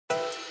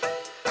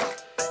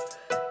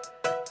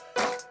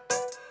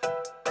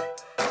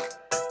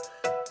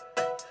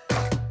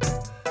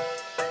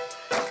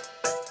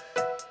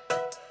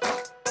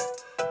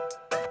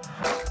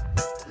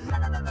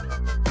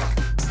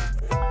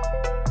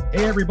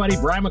Hey everybody,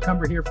 Brian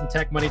McCumber here from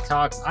Tech Money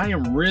Talks. I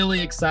am really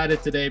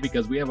excited today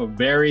because we have a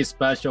very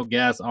special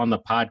guest on the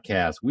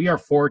podcast. We are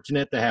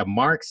fortunate to have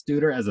Mark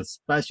Studer as a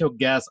special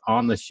guest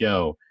on the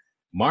show.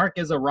 Mark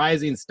is a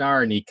rising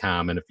star in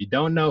e-com, and if you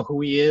don't know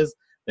who he is,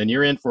 then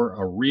you're in for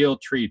a real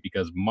treat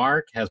because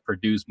Mark has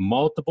produced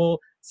multiple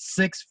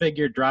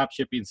six-figure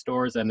dropshipping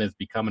stores and is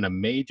becoming a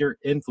major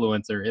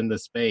influencer in the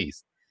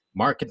space.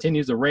 Mark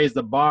continues to raise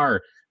the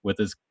bar with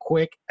his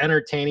quick,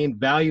 entertaining,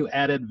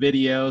 value-added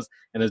videos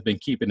and has been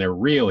keeping it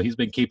real. He's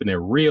been keeping it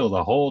real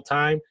the whole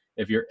time.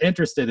 If you're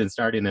interested in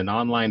starting an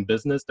online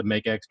business to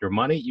make extra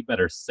money, you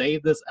better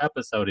save this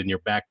episode in your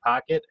back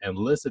pocket and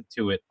listen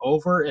to it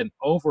over and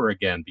over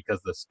again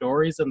because the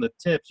stories and the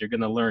tips you're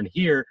going to learn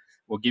here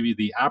will give you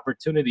the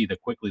opportunity to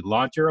quickly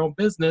launch your own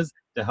business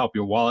to help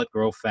your wallet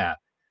grow fat.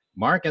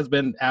 Mark has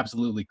been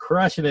absolutely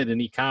crushing it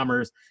in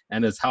e-commerce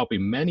and is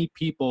helping many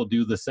people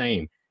do the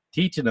same,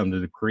 teaching them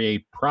to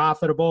create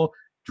profitable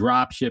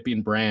drop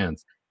shipping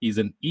brands. He's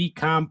an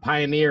e-com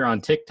pioneer on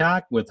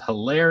TikTok with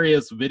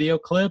hilarious video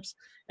clips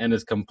and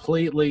is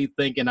completely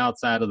thinking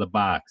outside of the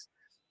box.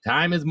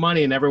 Time is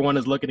money and everyone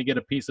is looking to get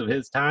a piece of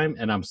his time,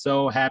 and I'm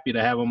so happy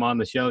to have him on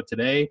the show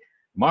today.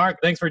 Mark,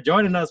 thanks for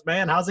joining us,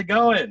 man. How's it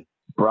going?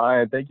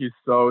 Brian, thank you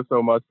so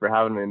much for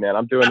having me, man.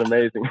 I'm doing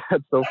amazing.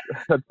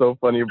 That's so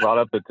funny you brought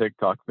up the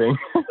TikTok thing.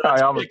 I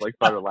almost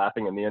started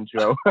laughing in the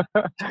intro.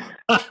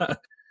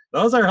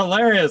 Those are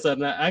hilarious,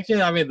 and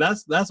actually, I mean,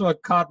 that's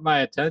what caught my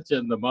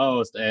attention the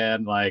most.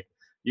 And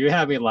you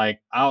had me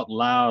out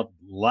loud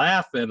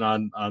laughing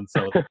on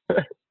so.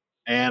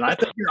 And I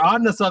think you're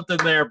onto something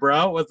there,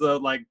 bro. With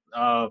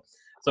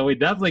so we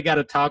definitely got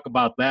to talk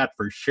about that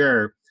for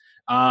sure.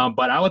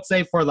 But I would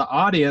say for the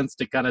audience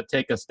to kind of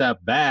take a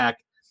step back,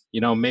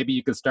 maybe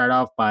you could start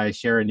off by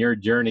sharing your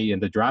journey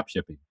into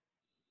dropshipping.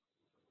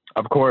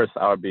 Of course,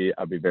 I'd be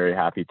very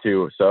happy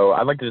to. So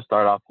I'd like to just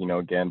start off,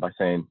 again by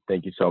saying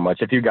thank you so much.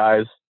 If you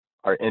guys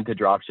are into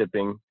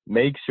dropshipping,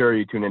 make sure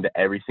you tune into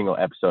every single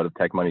episode of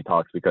Tech Money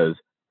Talks because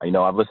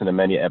I've listened to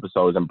many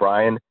episodes and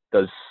Brian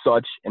does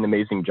such an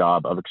amazing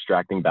job of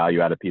extracting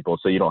value out of people.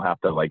 So you don't have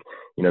to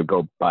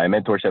go buy a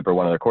mentorship or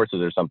one of their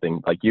courses or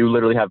something. You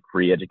literally have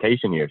free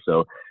education here.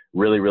 So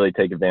really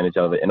take advantage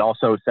of it. And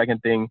also, second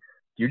thing,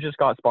 you just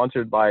got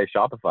sponsored by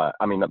Shopify.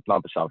 I mean,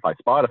 not the Shopify,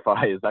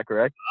 Spotify. Is that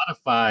correct?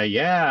 Spotify.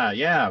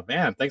 Yeah,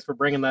 man. Thanks for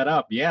bringing that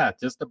up. Yeah,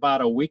 just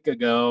about a week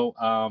ago.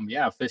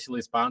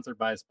 Officially sponsored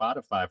by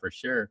Spotify for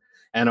sure.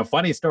 And a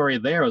funny story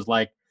there was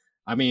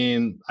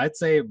I'd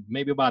say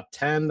maybe about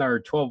 10 or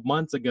 12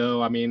 months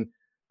ago.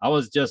 I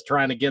was just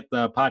trying to get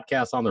the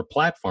podcast on their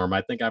platform.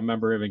 I think I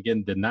remember even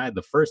getting denied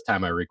the first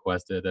time I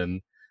requested.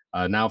 And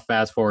now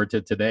fast forward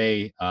to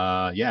today.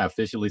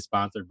 Officially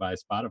sponsored by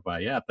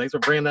Spotify. Yeah, thanks for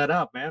bringing that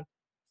up, man.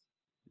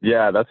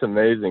 Yeah, that's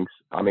amazing.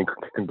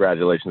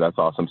 Congratulations. That's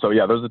awesome. So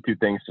yeah, those are two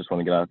things. Just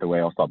want to get out of the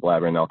way. I'll stop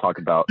blabbering and I'll talk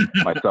about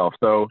myself.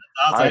 So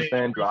I've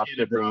been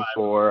dropshipping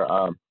for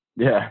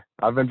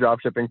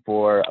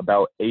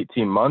about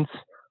 18 months,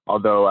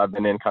 although I've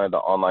been in kind of the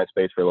online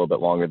space for a little bit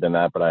longer than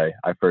that. But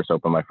I first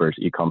opened my first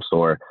e-com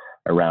store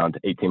around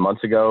 18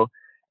 months ago,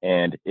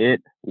 and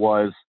it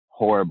was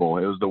horrible.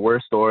 It was the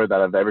worst store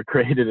that I've ever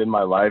created in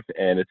my life.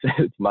 And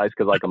it's nice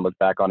because I can look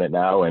back on it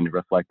now and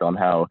reflect on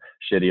how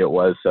shitty it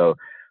was. So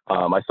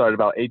I started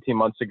about 18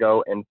 months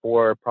ago, and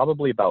for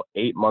probably about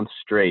 8 months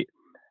straight,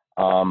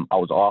 I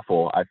was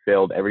awful. I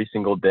failed every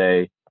single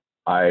day.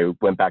 I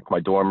went back to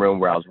my dorm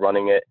room where I was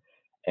running it,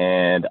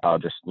 and I'll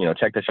just,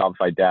 check the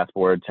Shopify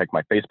dashboard, check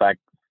my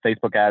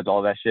Facebook ads,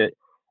 all that shit,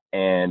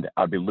 and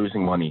I'd be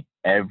losing money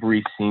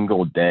every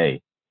single day.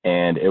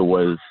 And it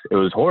was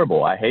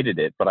horrible. I hated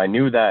it, but I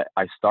knew that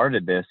I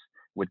started this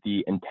with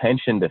the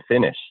intention to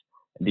finish,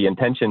 the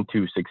intention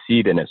to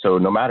succeed in it. So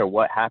no matter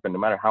what happened, no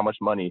matter how much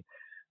money,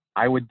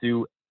 I would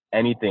do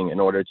anything in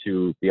order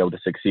to be able to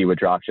succeed with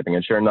dropshipping.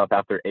 And sure enough,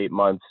 after 8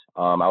 months,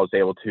 I was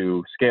able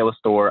to scale a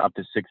store up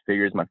to 6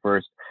 figures, my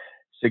first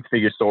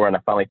 6-figure store. And I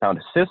finally found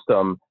a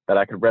system that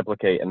I could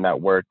replicate and that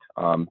worked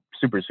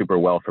super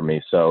well for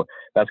me. So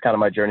that's kind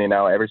of my journey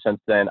now. Ever since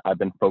then, I've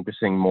been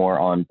focusing more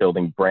on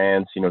building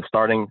brands,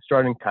 starting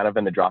kind of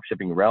in the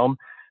dropshipping realm,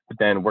 but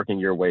then working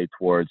your way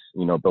towards,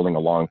 building a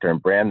long-term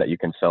brand that you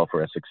can sell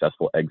for a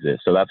successful exit.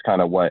 So that's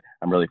kind of what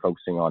I'm really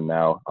focusing on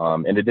now.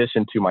 In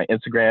addition to my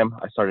Instagram,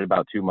 I started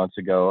about 2 months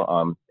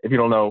ago. If you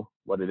don't know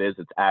what it is,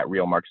 it's at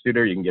Real Mark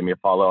Studer. You can give me a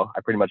follow.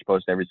 I pretty much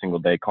post every single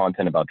day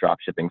content about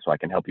dropshipping so I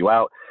can help you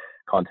out,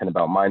 content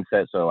about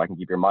mindset so I can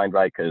keep your mind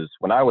right. Because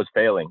when I was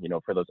failing,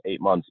 for those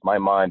 8 months, my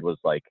mind was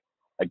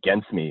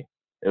against me.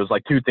 It was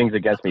two things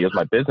against me. It was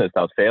my business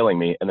that was failing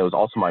me, and it was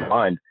also my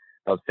mind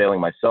that was failing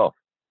myself.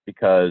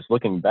 Because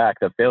looking back,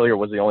 the failure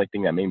was the only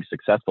thing that made me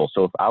successful.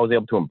 So if I was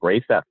able to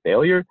embrace that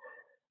failure,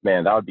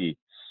 man, that would be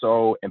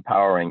so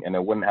empowering, and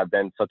it wouldn't have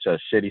been such a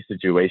shitty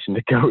situation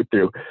to go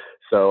through.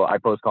 So I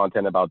post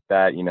content about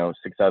that,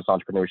 success,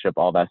 entrepreneurship,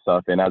 all that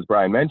stuff. And as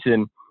Brian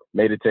mentioned,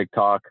 made a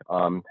TikTok,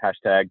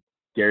 hashtag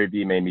Gary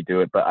Vee made me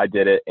do it, but I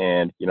did it,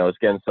 and it's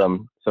getting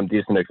some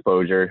decent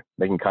exposure,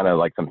 making kind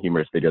of some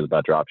humorous videos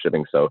about drop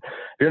shipping. So if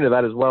you're into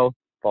that as well,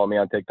 follow me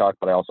on TikTok,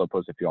 but I also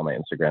post a few on my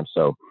Instagram.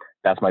 So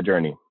that's my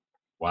journey.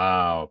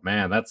 Wow,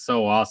 man, that's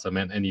so awesome.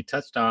 And you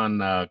touched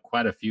on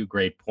quite a few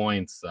great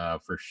points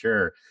for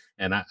sure.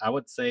 And I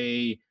would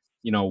say,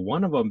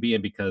 one of them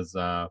being because,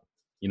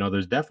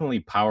 there's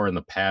definitely power in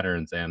the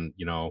patterns. And,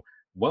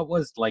 what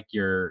was like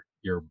your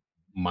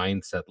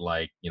mindset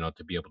like,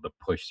 to be able to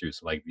push through?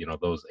 So like,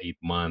 those 8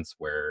 months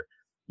where,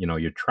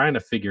 you're trying to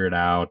figure it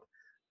out,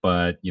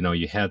 but,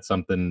 you had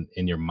something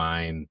in your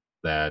mind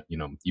that,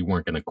 you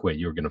weren't going to quit.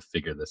 You were going to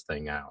figure this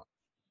thing out.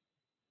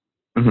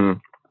 Hmm.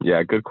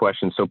 Yeah, good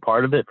question. So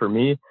part of it for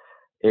me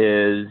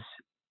is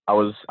I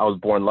was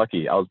born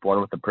lucky. I was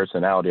born with the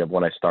personality of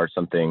when I start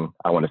something,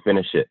 I want to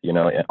finish it. And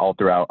all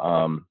throughout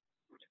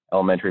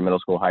elementary, middle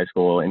school, high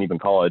school, and even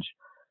college,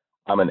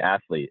 I'm an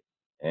athlete,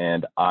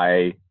 and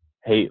I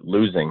hate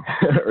losing,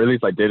 or at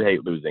least I did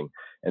hate losing.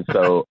 And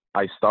so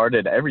I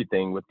started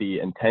everything with the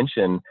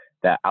intention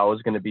that I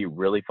was going to be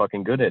really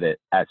fucking good at it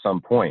at some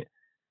point.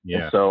 And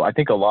Yeah. so I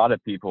think a lot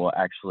of people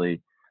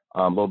actually,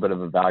 a little bit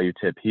of a value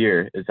tip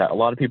here is that a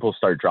lot of people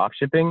start drop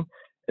shipping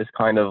as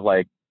kind of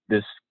like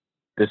this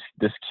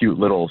this cute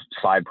little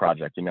side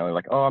project,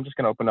 like, oh, I'm just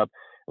gonna open up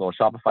a little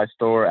Shopify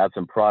store, add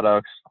some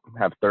products,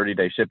 have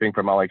 30-day shipping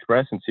from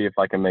AliExpress, and see if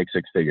I can make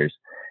six figures.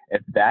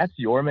 If that's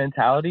your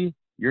mentality,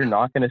 you're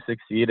not going to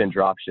succeed in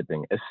drop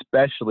shipping,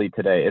 especially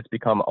today. It's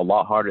become a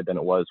lot harder than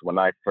it was when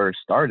I first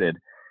started.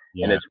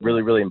 And Yeah. it's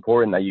really, really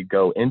important that you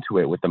go into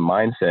it with the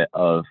mindset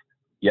of,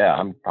 yeah,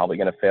 I'm probably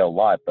going to fail a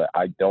lot, but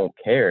I don't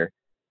care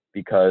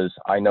because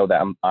I know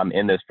that I'm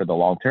in this for the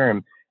long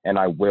term and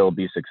I will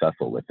be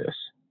successful with this.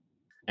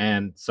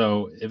 And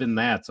so even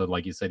that, so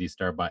like you said, you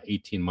started about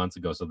 18 months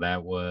ago. So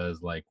that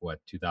was like what,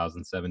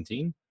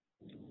 2017?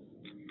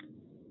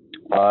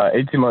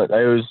 18 months.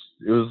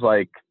 It was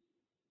like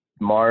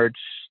March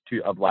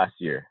of last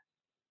year.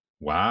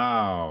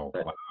 Wow.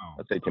 Right. Wow.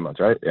 That's 18 months,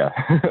 right? Yeah.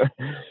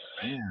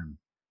 Man.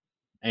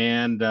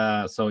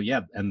 And so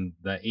yeah, and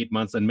the 8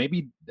 months, and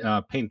maybe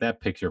paint that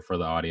picture for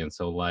the audience.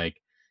 So like,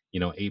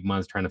 8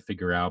 months trying to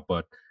figure out,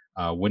 but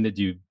when did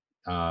you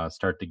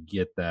start to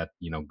get that,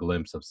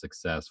 glimpse of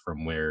success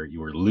from where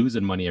you were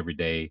losing money every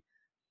day,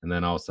 and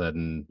then all of a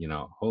sudden,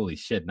 holy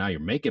shit, now you're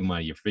making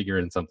money, you're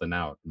figuring something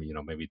out.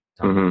 Maybe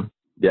talk. Hmm.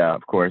 Yeah,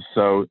 of course.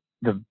 So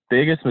the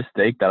biggest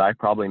mistake that I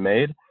probably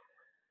made,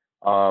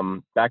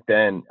 back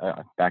then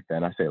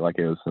I say it like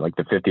it was like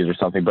the 50s or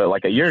something, but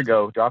like a year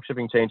ago,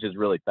 dropshipping changes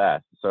really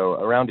fast. So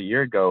around a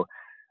year ago,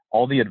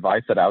 all the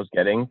advice that I was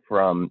getting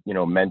from,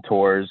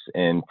 mentors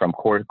and from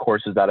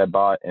courses that I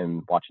bought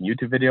and watching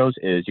YouTube videos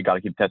is you got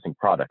to keep testing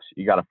products.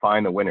 You got to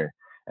find the winner.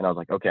 And I was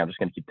like, okay, I'm just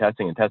going to keep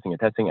testing and testing and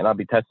testing. And I'll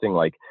be testing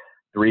like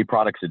 3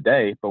 products a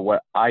day. But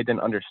what I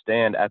didn't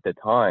understand at the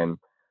time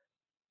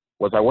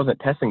was I wasn't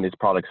testing these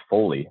products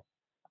fully.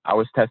 I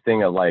was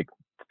testing at like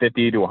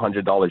 $50 to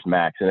 $100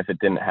 max. And if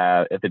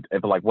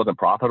it like wasn't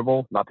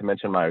profitable, not to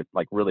mention my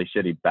like really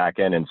shitty back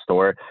end and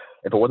store,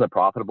 if it wasn't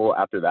profitable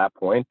after that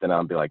point, then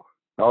I'd be like,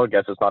 oh, I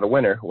guess it's not a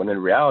winner. When in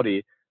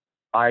reality,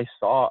 I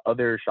saw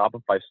other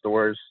Shopify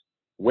stores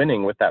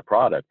winning with that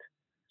product.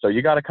 So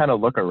you got to kind of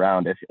look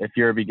around. If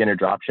you're a beginner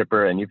drop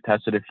shipper and you've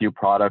tested a few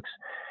products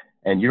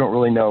and you don't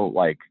really know,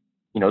 like,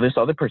 this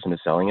other person is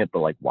selling it, but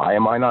like, why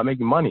am I not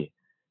making money?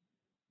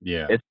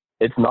 Yeah.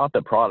 It's not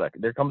the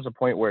product. There comes a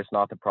point where it's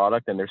not the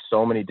product, and there's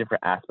so many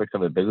different aspects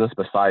of a business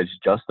besides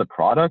just the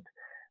product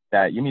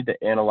that you need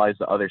to analyze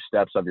the other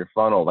steps of your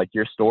funnel. Like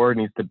your store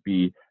needs to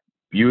be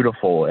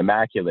beautiful,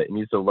 immaculate. It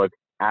needs to look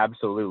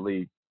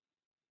absolutely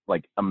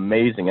like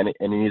amazing, and it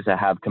needs to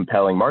have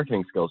compelling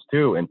marketing skills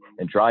too, and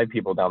drive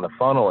people down the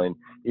funnel. And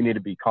you need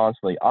to be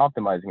constantly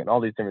optimizing and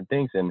all these different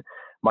things. And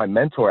my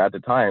mentor at the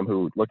time,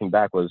 who looking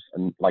back was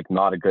like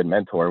not a good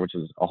mentor, which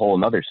is a whole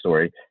another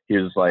story. He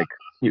was like,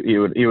 he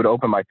would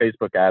open my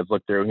Facebook ads,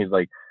 look through, and he's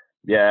like,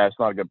 yeah, it's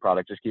not a good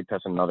product, just keep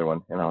testing another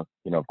one.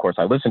 And of course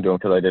I listened to him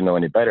because I didn't know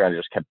any better. I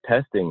just kept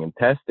testing and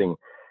testing,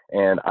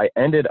 and I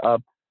ended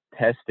up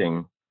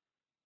testing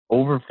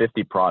over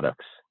 50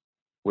 products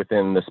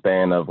within the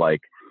span of like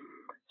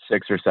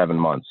 6 or 7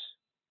 months.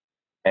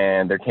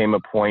 And there came a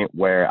point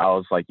where I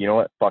was like, you know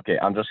what, fuck it,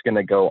 I'm just going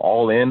to go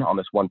all in on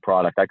this one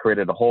product. I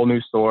created a whole new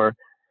store,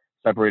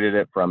 separated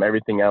it from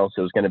everything else.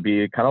 It was going to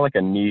be kind of like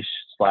a niche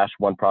 /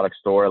 one product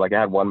store. Like I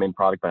had one main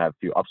product, but I had a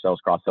few upsells,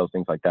 cross sells,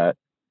 things like that.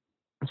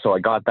 So I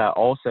got that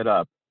all set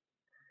up.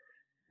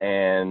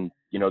 And,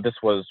 this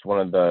was one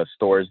of the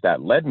stores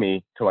that led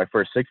me to my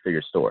first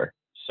 6-figure store.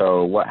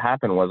 So what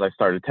happened was I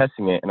started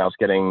testing it, and I was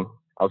getting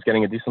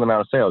a decent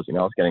amount of sales. I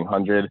was getting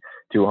 100,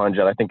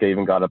 200. I think I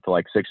even got up to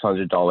like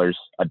 $600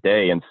 a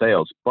day in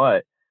sales,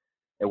 but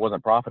it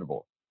wasn't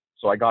profitable.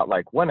 So I got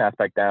like one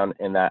aspect down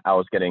in that I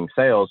was getting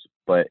sales,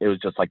 but it was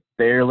just like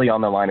barely on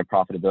the line of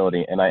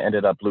profitability. And I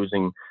ended up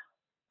losing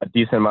a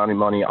decent amount of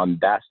money on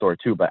that store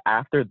too. But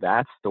after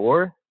that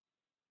store,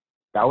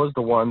 that was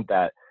the one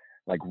that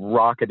like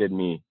rocketed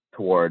me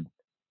toward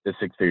the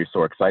 6-figure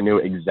store, because I knew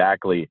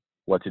exactly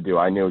what to do.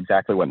 I knew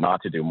exactly what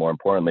not to do, more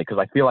importantly, because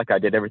I feel like I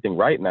did everything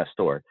right in that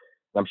store.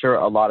 I'm sure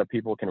a lot of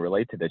people can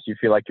relate to this. You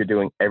feel like you're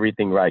doing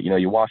everything right.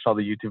 You watch all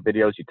the YouTube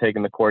videos, you're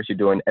taking the course, you're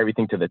doing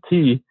everything to the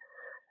T,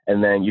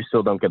 and then you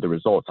still don't get the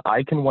results.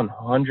 I can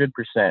 100%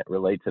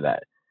 relate to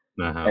that.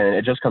 And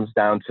it just comes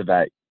down to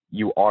that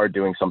you are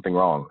doing something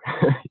wrong.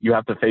 You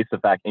have to face the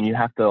fact, and you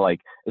have to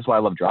that's why I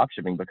love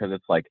dropshipping, because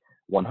it's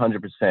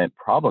 100%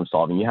 problem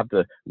solving. You have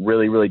to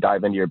really, really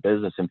dive into your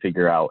business and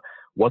figure out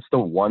what's the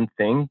one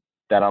thing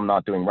that I'm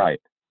not doing right.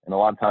 And a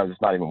lot of times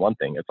it's not even one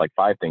thing. It's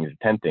 5 things or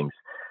 10 things.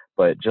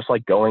 But just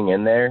going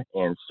in there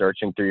and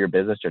searching through your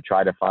business to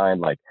try to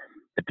find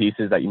the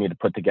pieces that you need to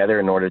put together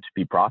in order to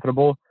be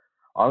profitable.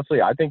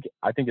 Honestly, I think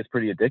it's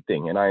pretty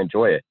addicting, and I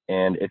enjoy it.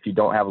 And if you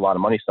don't have a lot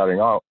of money starting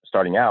out,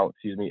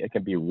 it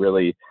can be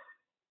really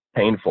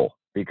painful,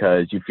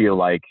 because you feel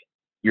like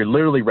you're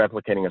literally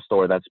replicating a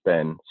store that's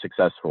been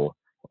successful,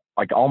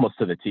 almost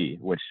to the T,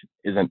 which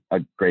isn't a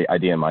great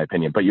idea in my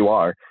opinion, but you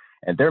are,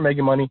 and they're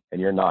making money and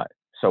you're not.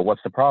 So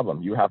what's the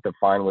problem? You have to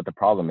find what the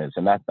problem is.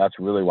 And that's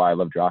really why I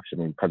love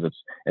dropshipping, because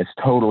it's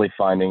totally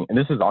finding, and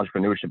this is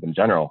entrepreneurship in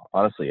general,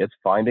 honestly, it's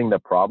finding the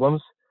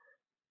problems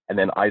and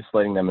then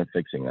isolating them and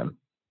fixing them.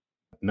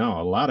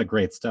 No, a lot of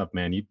great stuff,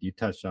 man. You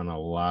touched on a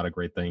lot of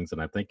great things,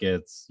 and I think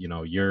it's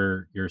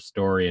your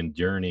story and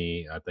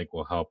journey, I think,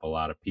 will help a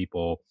lot of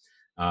people,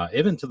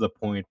 even to the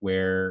point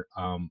where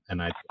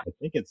and I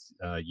think it's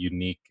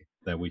unique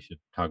that we should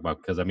talk about,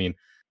 because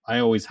I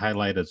always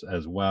highlight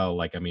as well,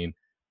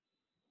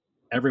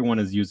 everyone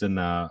is using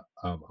a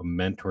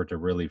mentor to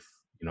really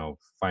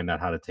find out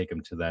how to take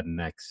them to that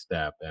next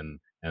step. And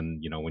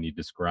when you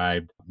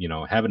described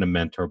having a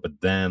mentor, but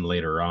then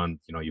later on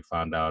you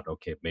found out,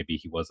 okay, maybe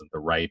he wasn't the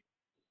right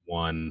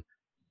one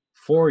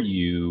for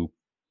you.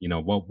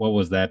 What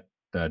was that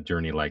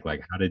journey like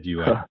how did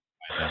you identify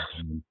that?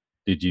 And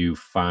did you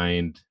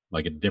find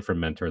a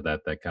different mentor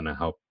that kind of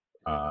help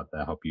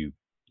you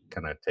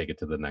kind of take it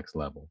to the next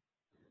level?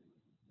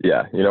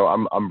 Yeah,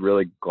 I'm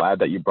really glad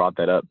that you brought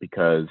that up,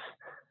 because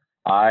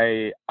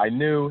I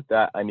knew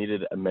that I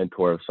needed a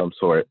mentor of some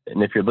sort.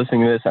 And if you're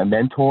listening to this, a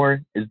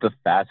mentor is the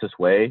fastest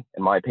way,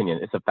 in my opinion,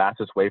 it's the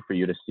fastest way for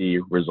you to see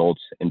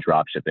results in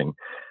dropshipping.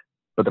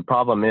 But the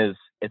problem is,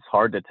 it's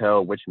hard to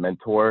tell which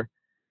mentor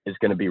is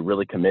going to be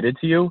really committed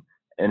to you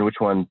and which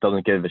one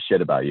doesn't give a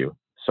shit about you.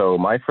 So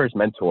my first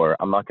mentor,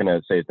 I'm not going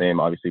to say his name,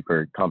 obviously,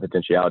 for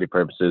confidentiality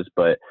purposes,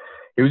 but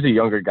he was a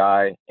younger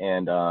guy,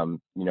 and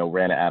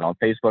ran an ad on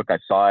Facebook. I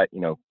saw it,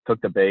 took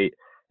the bait,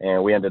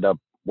 and we ended up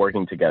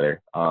working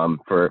together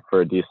for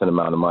a decent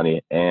amount of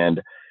money.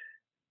 And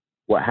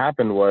what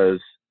happened was,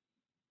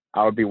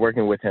 I would be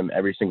working with him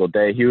every single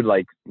day. He would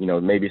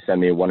maybe send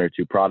me 1 or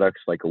 2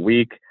 products a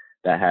week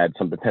that had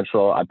some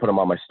potential. I'd put them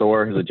on my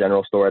store. It was a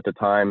general store at the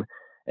time,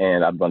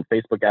 and I'd run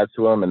Facebook ads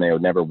to them, and they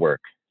would never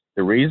work.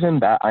 The reason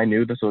that I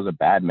knew this was a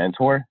bad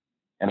mentor,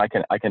 and I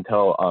can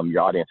tell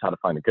your audience how to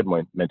find a good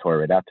mentor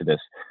right after this.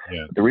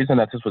 Yeah. The reason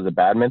that this was a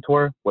bad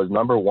mentor was,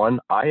 number one,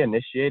 I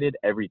initiated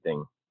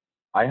everything.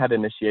 I had to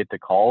initiate the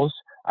calls.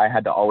 I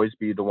had to always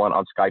be the one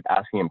on Skype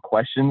asking him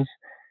questions.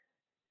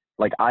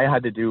 I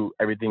had to do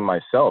everything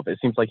myself. It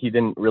seems like he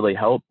didn't really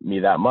help me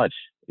that much.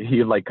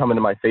 He would come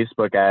into my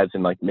Facebook ads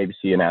and maybe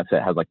see an ad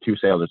set has 2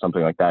 sales or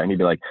something like that. And he'd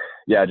be like,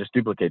 yeah, just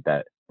duplicate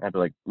that. And I'd be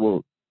like,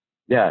 well,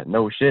 yeah,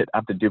 no shit. I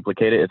have to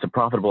duplicate it. It's a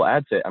profitable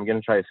ad set. I'm going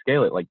to try to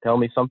scale it. Tell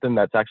me something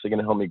that's actually going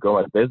to help me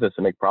grow my business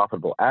and make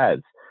profitable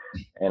ads.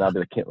 And I'll be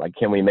like,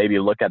 can we maybe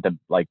look at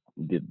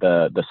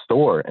the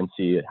store and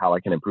see how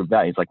I can improve that?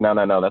 And he's like, no,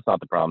 that's not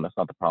the problem. That's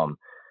not the problem.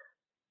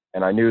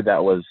 And I knew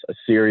that was a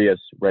serious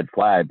red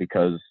flag,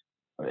 because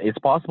it's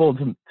possible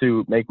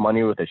to make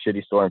money with a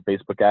shitty store and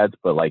Facebook ads,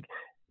 but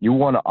you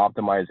want to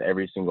optimize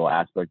every single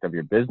aspect of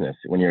your business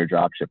when you're a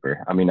drop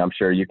shipper. I'm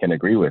sure you can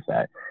agree with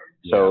that.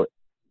 Yeah.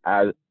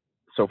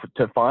 So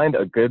to find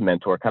a good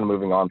mentor, kind of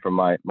moving on from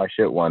my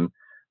shit one,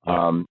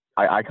 yeah.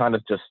 I kind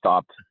of just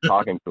stopped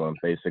talking to him,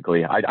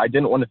 basically. I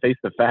didn't want to face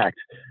the fact,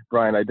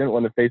 Brian, I didn't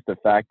want to face the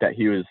fact that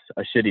he was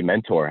a shitty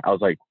mentor. I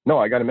was like, no,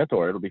 I got a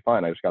mentor. It'll be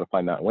fine. I just got to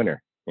find that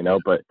winner,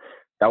 but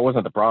that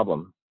wasn't the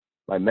problem.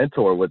 My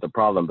mentor was the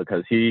problem,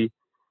 because he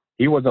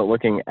wasn't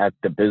looking at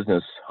the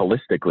business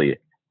holistically,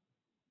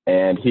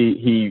 and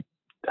he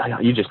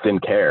just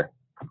didn't care.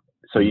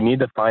 So you need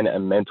to find a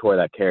mentor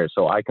that cares.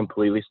 So I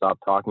completely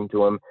stopped talking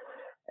to him.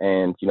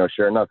 And,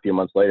 sure enough, a few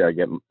months later,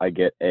 I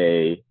get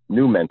a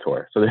new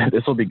mentor. So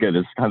this will be good.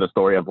 This is kind of the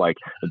story of the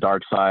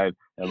dark side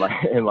and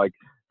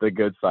the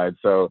good side.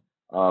 So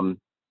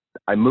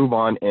I move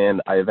on,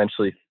 and I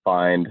eventually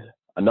find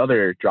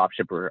another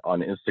dropshipper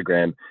on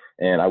Instagram,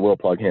 and I will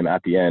plug him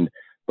at the end.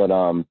 But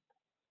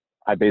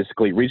I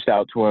basically reached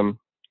out to him.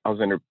 I was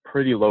in a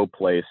pretty low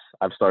place.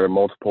 I've started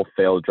multiple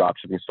failed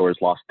dropshipping stores,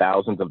 lost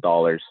thousands of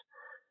dollars.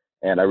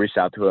 And I reached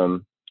out to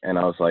him, and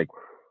I was like,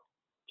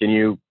 can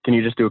you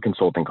just do a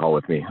consulting call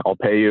with me? I'll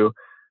pay you,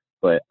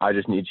 but I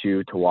just need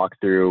you to walk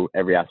through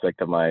every aspect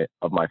of my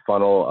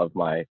funnel, of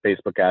my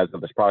Facebook ads,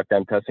 of this product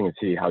I'm testing, and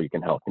see how you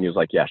can help. And he was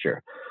like, yeah,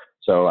 sure.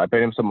 So I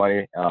paid him some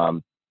money.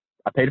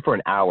 I paid for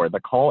an hour. The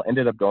call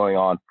ended up going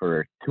on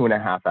for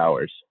 2.5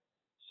 hours.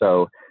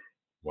 So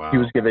wow. He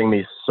was giving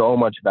me so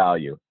much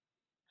value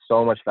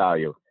so much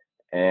value,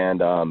 and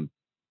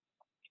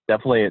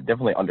definitely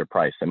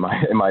underpriced in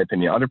my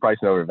opinion. Underpriced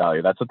and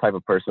overvalued. That's the type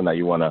of person that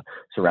you want to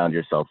surround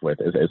yourself with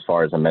as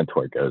far as a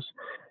mentor goes.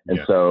 And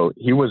Yeah. so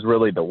he was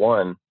really the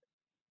one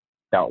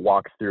that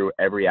walked through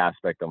every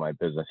aspect of my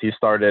business. He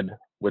started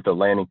with a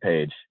landing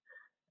page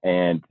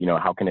and,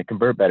 how can it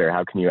convert better?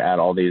 How can you add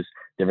all these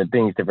different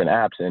things, different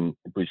apps, and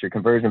boost your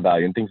conversion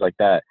value and things like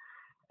that.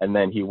 And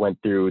then he went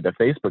through the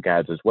Facebook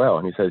ads as well.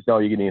 And he says, no,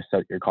 you need to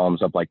set your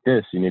columns up like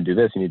this. You need to do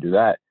this. You need to do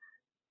that.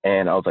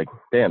 And I was like,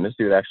 damn, this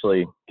dude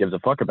actually gives a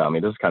fuck about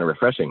me. This is kind of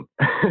refreshing.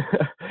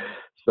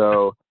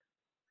 So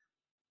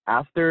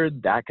after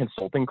that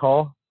consulting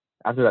call,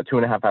 after that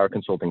 2.5 hour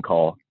consulting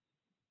call,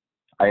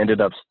 I ended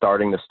up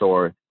starting the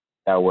store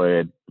that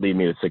would lead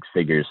me to 6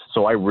 figures.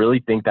 So I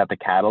really think that the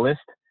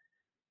catalyst,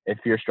 if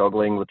you're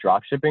struggling with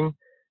drop shipping,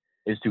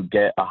 is to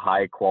get a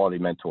high quality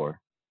mentor.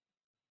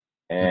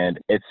 And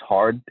it's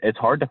hard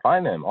to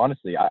find them.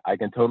 Honestly, I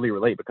can totally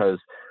relate, because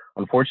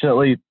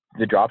unfortunately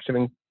the drop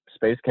shipping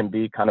space can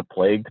be kind of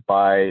plagued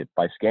by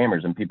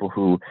scammers and people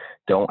who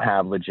don't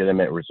have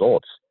legitimate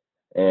results.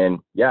 And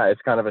yeah,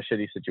 it's kind of a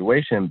shitty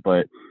situation,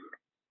 but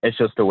it's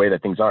just the way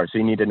that things are. So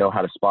you need to know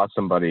how to spot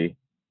somebody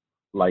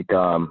like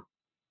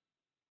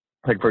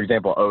for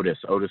example, Otis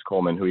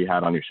Coleman, who you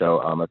had on your show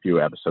a few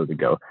episodes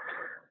ago.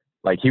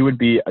 Like, he would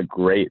be a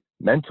great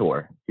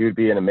mentor. He would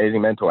be an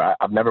amazing mentor.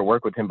 I've never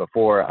worked with him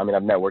before. I mean,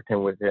 I've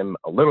networked with him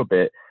a little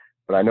bit,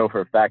 but I know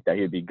for a fact that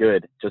he'd be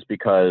good, just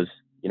because,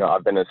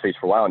 I've been in this space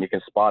for a while, and you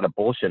can spot a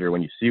bullshitter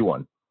when you see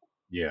one.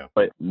 Yeah.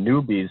 But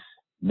new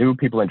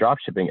people in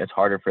dropshipping, it's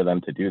harder for them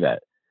to do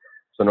that.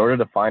 So in order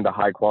to find a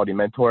high quality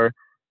mentor,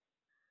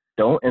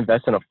 don't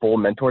invest in a full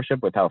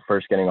mentorship without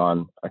first getting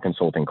on a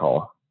consulting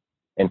call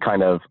and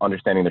kind of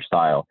understanding their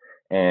style.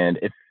 And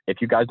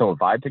if you guys don't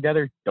vibe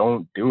together,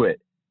 don't do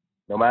it.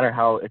 No matter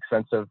how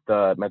expensive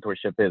the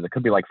mentorship is, it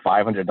could be like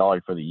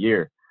 $500 for the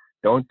year.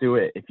 Don't do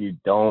it if you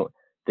don't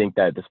think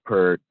that this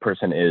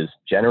person is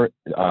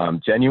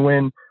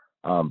genuine,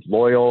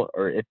 loyal,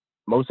 or if,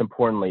 most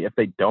importantly, if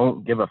they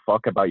don't give a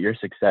fuck about your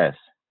success.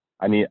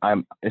 I mean,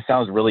 it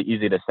sounds really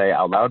easy to say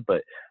out loud,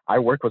 but I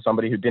worked with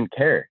somebody who didn't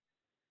care,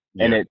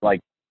 and it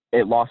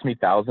lost me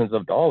thousands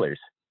of dollars.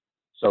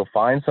 So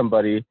find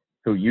somebody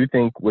who you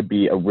think would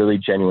be a really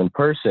genuine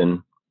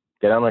person,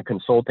 get on a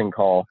consulting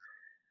call.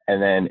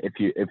 And then if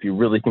you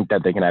really think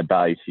that they can add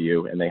value to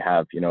you, and they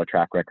have, a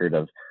track record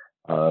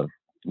of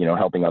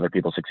helping other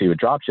people succeed with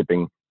drop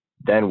shipping,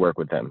 then work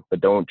with them.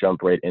 But don't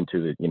jump right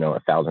into the,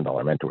 $1,000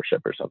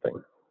 mentorship or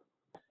something.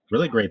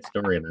 Really great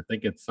story. And I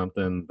think it's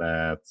something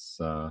that's,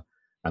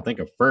 I think,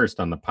 a first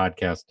on the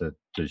podcast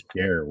to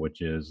share,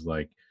 which is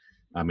like,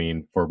 I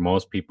mean, for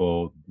most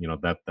people,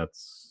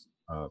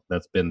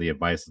 that's been the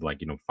advice, is like,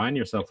 find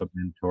yourself a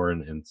mentor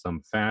in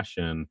some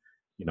fashion,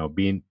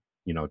 being,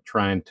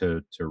 trying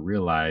to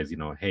realize,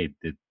 hey,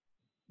 did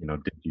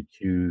you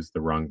choose the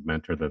wrong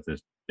mentor, that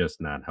is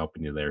just not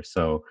helping you there?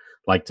 So,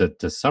 like,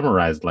 to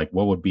summarize, like,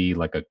 what would be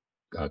like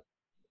a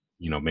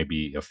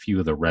maybe a few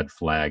of the red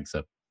flags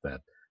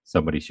that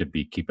somebody should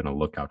be keeping a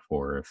lookout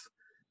for if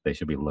they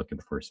should be looking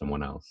for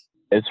someone else?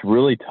 It's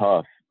really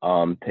tough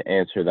to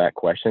answer that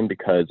question,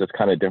 because it's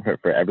kind of different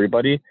for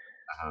everybody.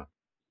 Uh-huh.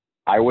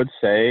 I would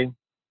say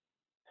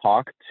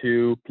talk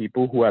to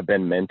people who have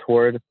been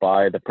mentored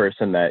by the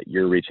person that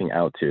you're reaching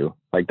out to.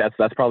 Like,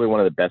 that's probably one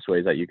of the best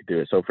ways that you could do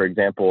it. So for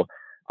example,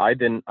 I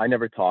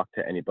never talked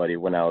to anybody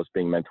when I was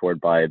being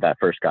mentored by that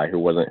first guy who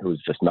was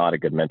just not a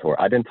good mentor.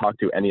 I didn't talk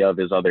to any of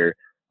his other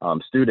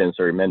students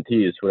or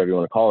mentees, whatever you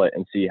want to call it,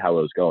 and see how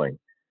it was going.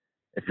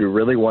 If you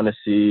really want to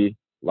see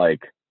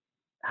like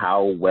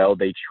how well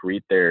they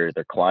treat their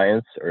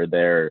clients or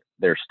their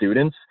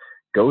students,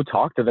 go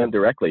talk to them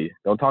directly.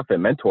 Don't talk to a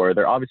mentor.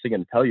 They're obviously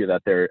going to tell you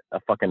that they're a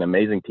fucking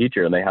amazing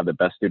teacher and they have the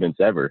best students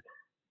ever.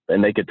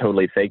 And they could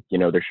totally fake,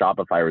 their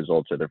Shopify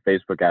results or their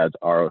Facebook ads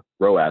are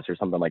ROAS or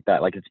something like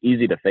that. Like, it's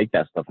easy to fake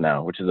that stuff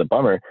now, which is a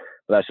bummer,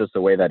 but that's just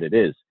the way that it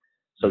is.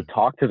 So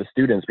talk to the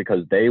students,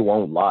 because they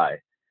won't lie.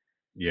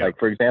 Yeah. Like,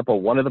 for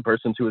example, one of the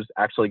persons who was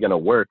actually going to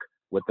work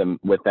with them,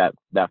 with that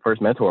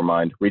first mentor of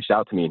mine, reached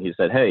out to me and he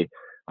said, hey,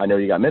 I know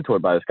you got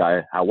mentored by this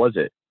guy. How was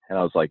it? And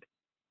I was like,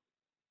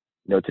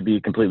 to be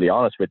completely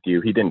honest with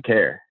you, he didn't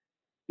care.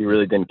 He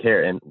really didn't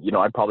care. And,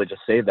 I'd probably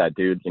just save that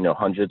dude,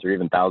 hundreds or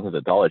even thousands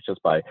of dollars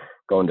just by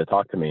going to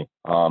talk to me.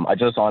 I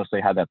just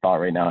honestly had that thought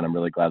right now, and I'm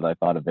really glad that I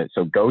thought of it.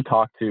 So go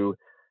talk to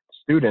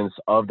students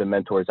of the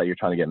mentors that you're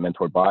trying to get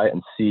mentored by,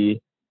 and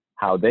see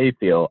how they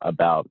feel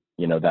about,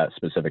 that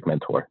specific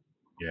mentor.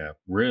 Yeah,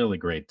 really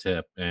great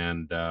tip.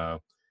 And,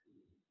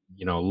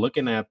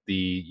 looking at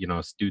the,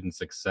 student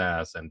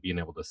success and being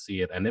able to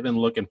see it, and even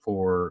looking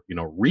for,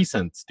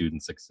 recent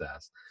student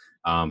success.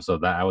 So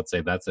that, I would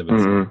say, that's even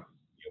something to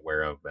be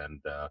aware of. And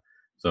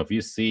so if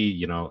you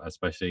see,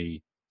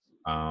 especially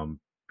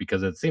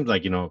because it seems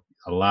like, a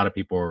lot of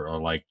people are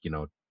like,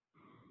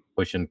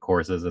 pushing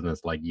courses, and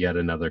it's like yet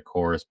another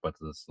course, but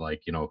it's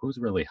like, who's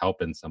really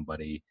helping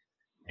somebody,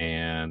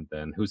 and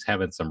who's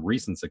having some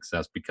recent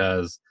success?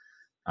 Because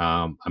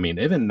I mean,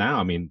 even now,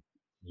 I mean,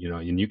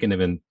 and you can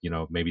even,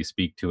 maybe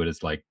speak to it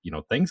as like,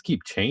 things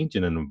keep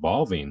changing and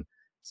evolving.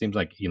 Seems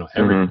like,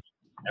 Hmm.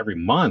 every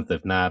month,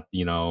 if not,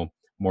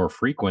 more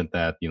frequent,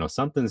 that,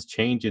 something's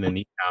changing in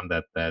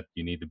ecom that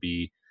you need to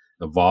be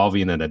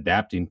evolving and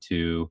adapting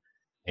to.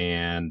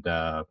 And,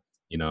 a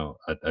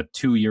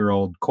 2-year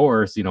old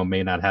course,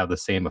 may not have the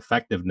same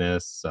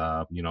effectiveness,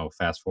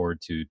 fast forward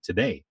to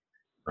today.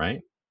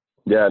 Right.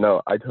 Yeah,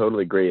 no, I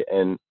totally agree.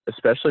 And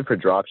especially for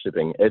drop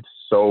shipping, it's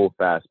so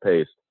fast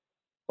paced.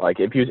 Like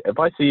if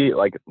I see,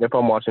 like if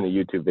I'm watching a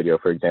YouTube video,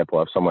 for example,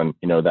 of someone,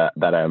 that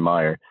I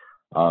admire,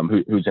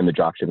 who's in the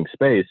drop shipping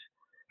space,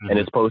 and Hmm.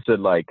 it's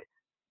posted like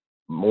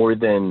more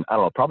than, I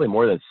don't know, probably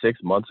more than 6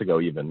 months ago,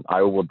 even,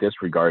 I will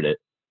disregard it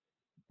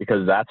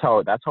because that's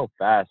how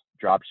fast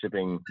drop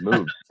shipping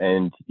moves.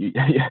 And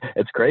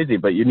it's crazy,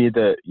 but you need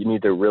to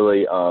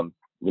really,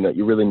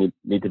 you really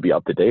need to be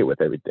up to date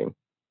with everything.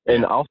 Yeah.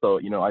 And also,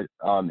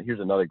 here's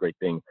another great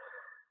thing: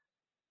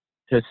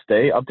 to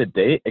stay up to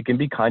date, it can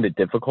be kind of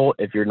difficult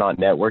if you're not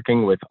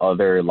networking with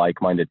other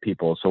like-minded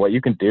people. So what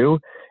you can do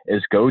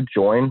is go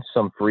join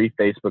some free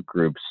Facebook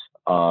groups,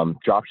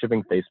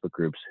 dropshipping Facebook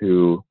groups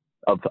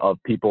of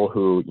people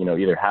who,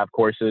 either have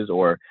courses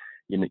or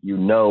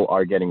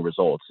are getting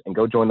results, and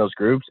go join those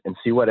groups and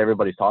see what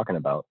everybody's talking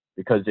about.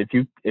 Because if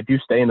you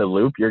stay in the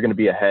loop, you're going to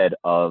be ahead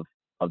of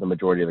the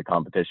majority of the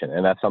competition,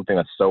 and that's something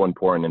that's so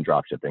important in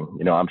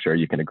dropshipping. I'm sure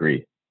you can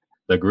agree.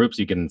 The groups,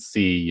 you can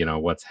see,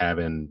 what's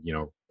having,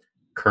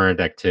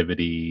 current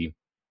activity,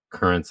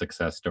 current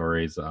success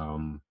stories. I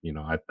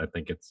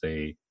think it's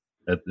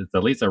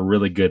at least a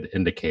really good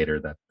indicator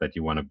that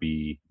you want to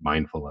be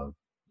mindful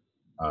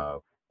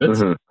of. Good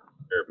stuff,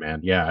 Hmm.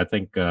 man. Yeah, I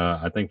think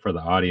for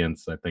the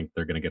audience, I think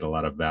they're going to get a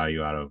lot of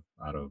value out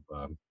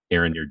of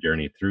hearing your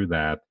journey through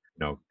that.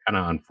 Kind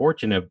of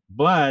unfortunate,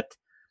 but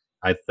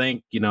I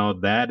think,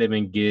 that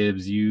even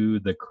gives you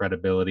the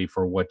credibility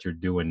for what you're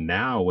doing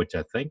now, which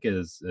I think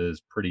is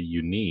pretty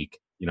unique.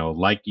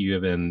 Like you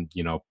even,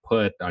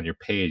 put on your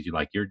page,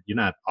 you're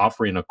not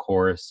offering a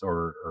course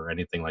or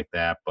anything like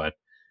that, but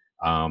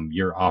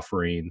you're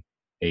offering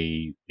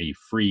a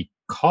free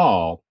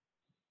call,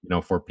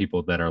 for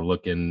people that are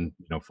looking,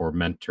 for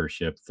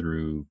mentorship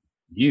through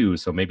you.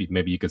 So maybe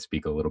you could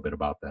speak a little bit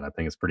about that. I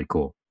think it's pretty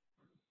cool.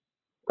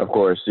 Of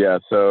course, yeah.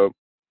 So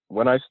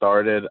when I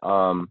started,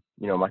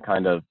 my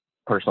kind of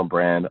personal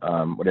brand,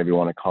 whatever you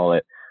want to call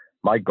it,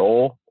 my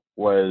goal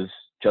was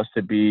just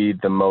to be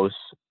the most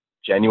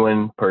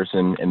genuine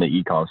person in the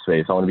e-com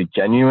space. I want to be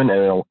genuine,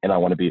 and I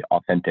want to be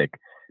authentic,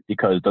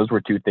 because those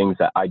were two things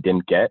that I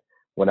didn't get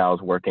when I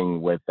was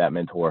working with that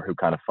mentor who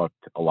kind of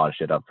fucked a lot of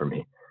shit up for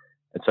me.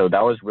 And so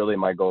that was really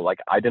my goal. Like,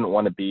 I didn't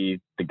want to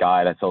be the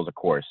guy that sells a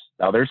course.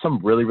 Now, there's some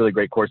really, really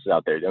great courses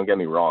out there. Don't get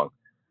me wrong.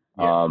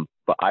 Yeah.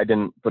 But I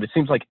didn't. But it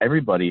seems like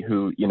everybody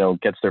who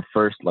gets their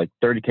first like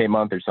 30K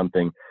month or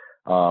something.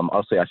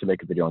 I'll say I should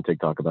make a video on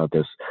TikTok about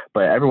this.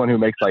 But everyone who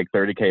makes like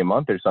 30K a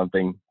month or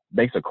something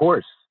makes a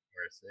course.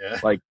 Yeah.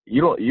 Like,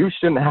 you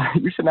shouldn't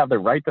have the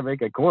right to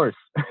make a course.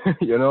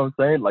 You know what I'm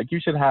saying? Like,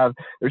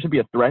 there should be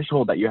a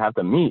threshold that you have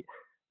to meet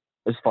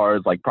as far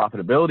as like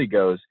profitability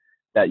goes,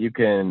 that you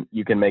can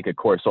make a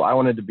course. So I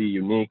wanted to be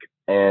unique.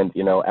 And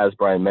as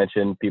Brian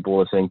mentioned, people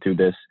listening to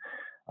this,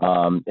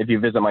 if you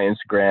visit my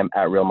Instagram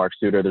at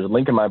RealMarkStuder, there's a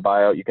link in my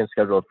bio. You can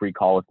schedule a free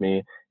call with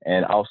me,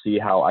 and I'll see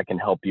how I can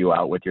help you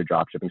out with your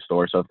dropshipping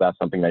store. So if that's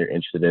something that you're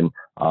interested in,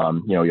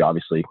 you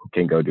obviously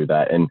can go do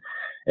that. And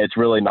it's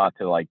really not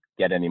to like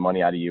get any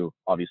money out of you,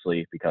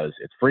 obviously, because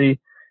it's free.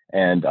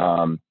 And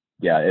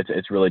yeah,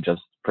 it's really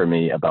just for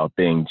me about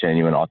being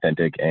genuine,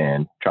 authentic,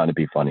 and trying to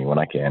be funny when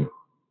I can.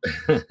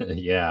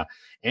 Yeah.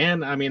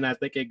 And I mean, I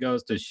think it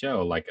goes to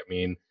show, like, I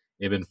mean,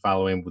 even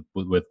following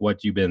with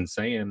what you've been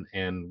saying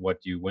and what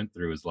you went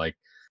through is like,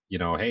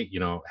 hey,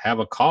 have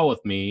a call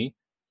with me,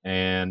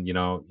 and,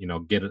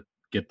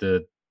 get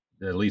to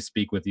at least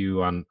speak with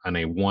you on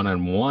a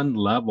one-on-one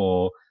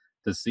level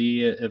to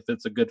see if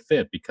it's a good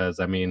fit. Because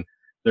I mean,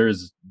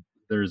 there's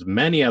there's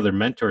many other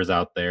mentors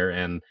out there.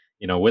 And,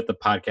 with the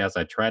podcast,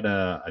 I try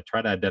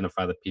to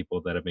identify the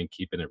people that have been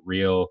keeping it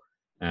real,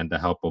 and to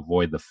help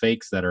avoid the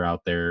fakes that are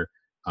out there.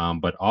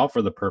 But all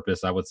for the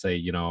purpose, I would say,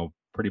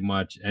 pretty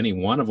much any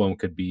one of them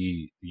could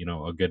be,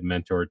 a good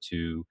mentor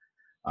to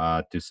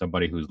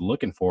somebody who's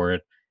looking for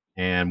it.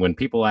 And when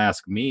people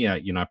ask me,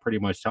 I pretty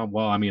much tell them,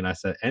 well, I mean, I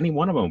said any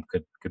one of them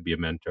could be a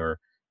mentor,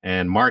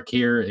 and Mark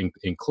here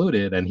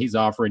included, and he's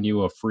offering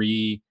you a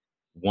free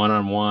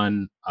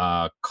one-on-one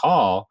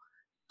call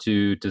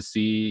to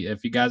see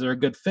if you guys are a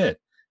good fit.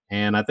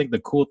 And I think the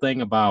cool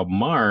thing about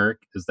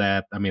Mark is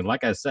that, I mean,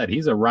 like I said,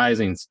 he's a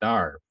rising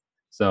star.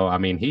 So I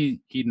mean,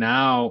 he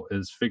now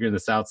is figuring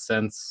this out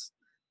since,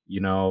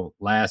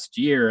 last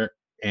year.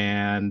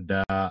 And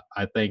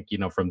I think,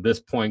 from this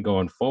point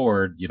going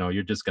forward,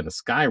 you're just going to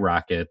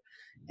skyrocket.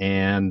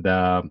 And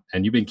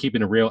you've been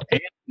keeping it real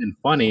and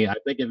funny. I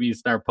think if you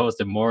start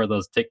posting more of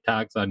those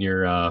TikToks on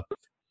your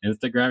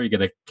Instagram, you're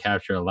gonna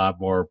capture a lot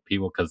more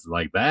people, because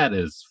like that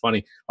is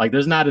funny. Like,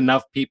 there's not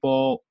enough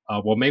people.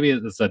 Well, maybe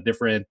it's a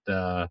different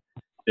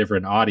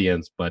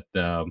audience, but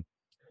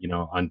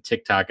on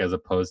TikTok as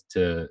opposed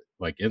to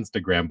like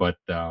Instagram, but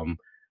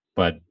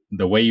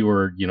the way you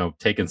were,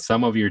 taking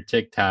some of your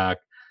TikTok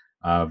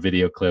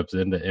video clips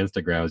into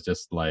Instagram is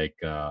just like,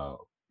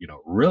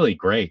 really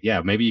great.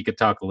 Yeah, maybe you could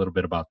talk a little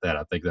bit about that.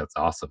 I think that's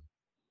awesome.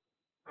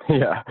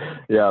 Yeah,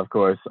 yeah, of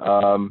course.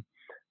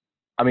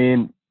 I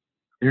mean,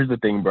 here's the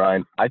thing,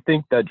 Brian. I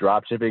think that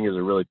drop shipping is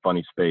a really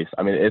funny space.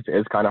 I mean,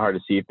 it's kind of hard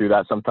to see through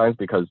that sometimes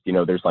because,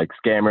 there's like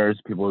scammers,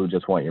 people who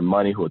just want your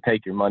money, who will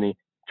take your money.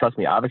 Trust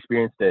me, I've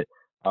experienced it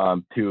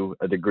to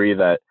a degree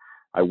that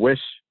I wish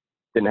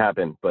didn't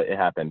happen, but it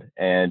happened.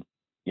 And,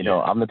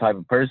 I'm the type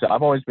of person,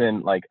 I've always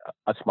been like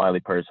a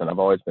smiley person. I've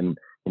always been,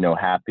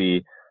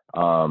 happy.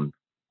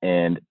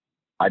 And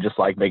I just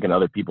like making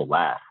other people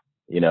laugh.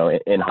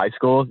 In high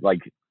school, like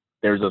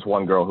there was this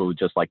one girl who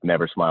just like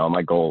never smiled.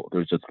 My goal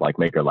was just like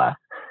make her laugh.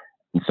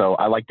 And so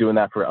I like doing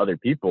that for other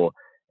people.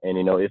 And,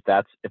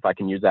 if I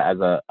can use that as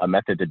a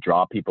method to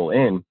draw people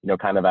in,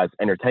 kind of as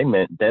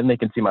entertainment, then they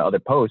can see my other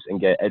posts and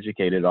get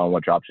educated on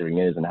what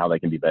dropshipping is and how they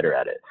can be better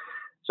at it.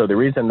 So the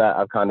reason that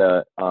I've kind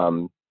of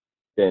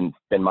been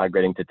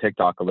migrating to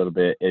TikTok a little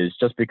bit is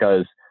just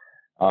because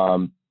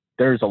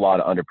there's a lot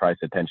of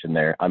underpriced attention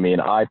there. I mean,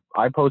 I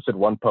posted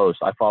one post.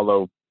 I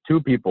follow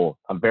 2 people.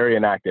 I'm very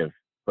inactive,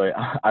 but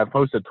I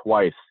posted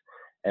twice.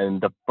 And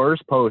the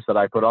first post that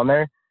I put on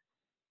there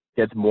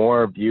gets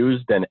more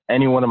views than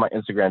any one of my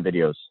Instagram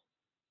videos.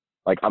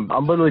 Like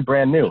I'm literally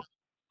brand new.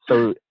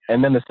 So,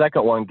 and then the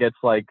second one gets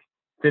like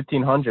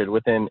 1,500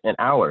 within an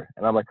hour.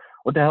 And I'm like,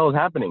 what the hell is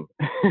happening?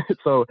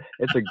 So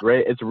it's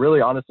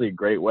really honestly a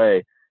great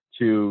way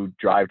to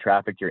drive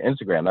traffic to your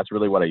Instagram. That's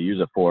really what I use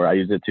it for. I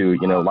use it to,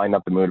 lighten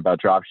up the mood about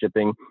drop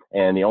shipping.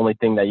 And the only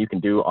thing that you can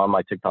do on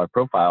my TikTok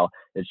profile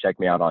is check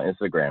me out on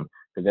Instagram,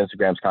 because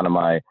Instagram's kind of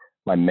my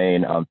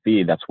main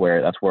feed. That's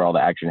where all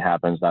the action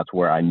happens. That's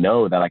where I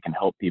know that I can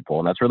help people.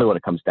 And that's really what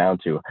it comes down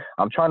to.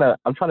 I'm trying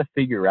to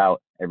figure out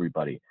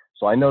everybody.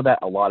 So I know that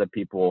a lot of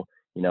people,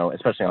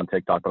 especially on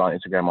TikTok, but on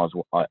Instagram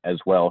as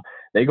well,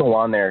 they go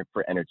on there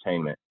for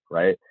entertainment,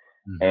 right?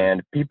 Mm-hmm.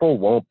 And people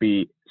won't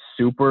be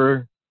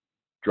super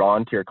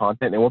drawn to your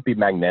content. They won't be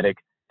magnetic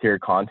to your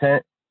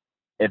content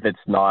if it's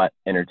not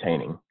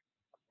entertaining.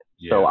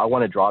 Yeah. So I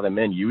want to draw them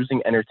in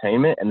using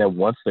entertainment. And then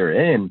once they're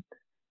in,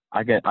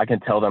 I can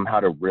tell them how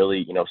to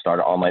really, start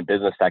an online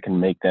business that can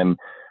make them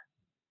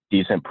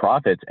decent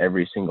profits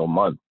every single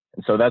month.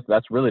 And so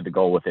that's really the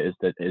goal with it,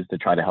 is to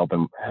try to help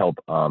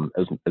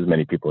as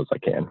many people as I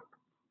can.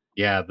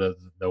 Yeah, the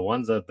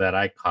ones that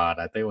I caught,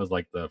 I think it was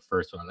like the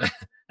first one,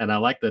 and I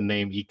like the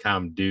name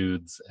Ecom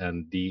Dudes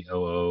and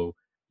DOODS,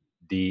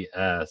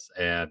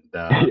 and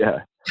yeah.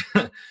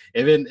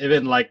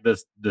 even like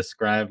this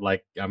described,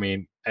 like, I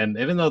mean, and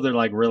even though they're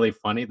like really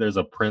funny, there's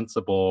an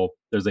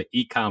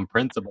ecom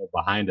principle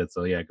behind it.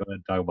 So yeah, go ahead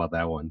and talk about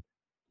that one.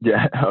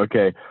 Yeah.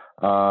 Okay.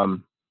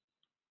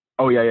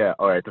 Oh yeah.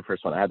 All right. The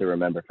first one I had to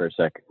remember for a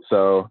sec.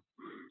 So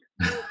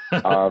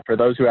for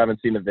those who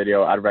haven't seen the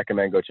video, I'd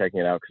recommend go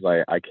checking it out,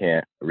 because I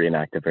can't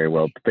reenact it very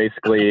well. But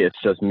basically,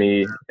 it's just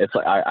me. It's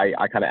like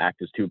I kind of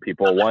act as 2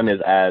 people. One is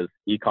as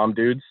Ecom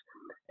Dudes,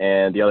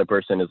 and the other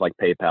person is like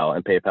PayPal.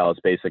 And PayPal is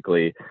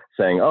basically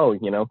saying, oh,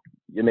 you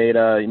made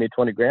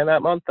 20 grand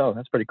that month. Oh,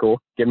 that's pretty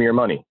cool. Give me your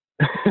money.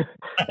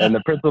 And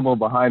the principle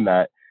behind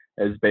that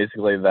is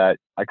basically that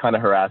I kind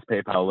of harass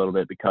PayPal a little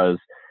bit, because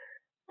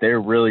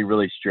they're really,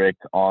 really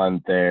strict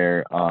on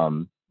their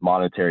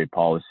monetary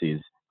policies.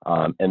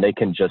 And they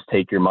can just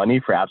take your money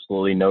for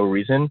absolutely no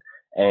reason.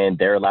 And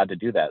they're allowed to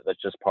do that.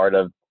 That's just part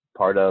of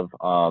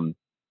us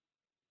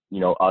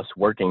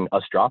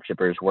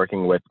dropshippers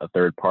working with a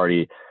third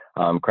party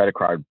credit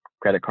card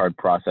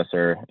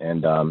processor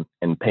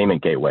and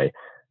payment gateway.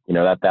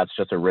 That's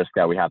just a risk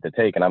that we have to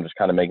take. And I'm just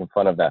kind of making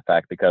fun of that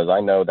fact, because I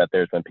know that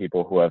there's been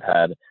people who have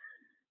had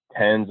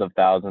tens of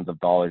thousands of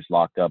dollars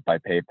locked up by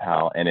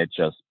PayPal, and it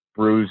just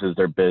bruises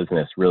their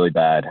business really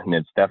bad. And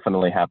it's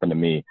definitely happened to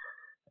me.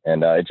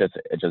 And it just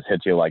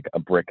hits you like a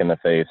brick in the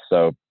face.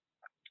 So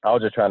I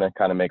was just trying to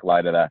kind of make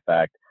light of that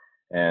fact.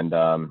 And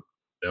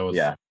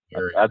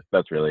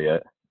that's really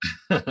it.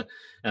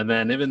 And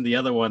then even the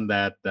other one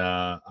that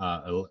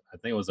I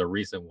think it was a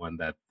recent one,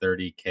 that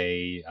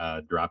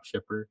 30K drop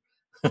shipper.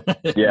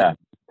 Yeah.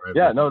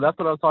 Yeah, no, that's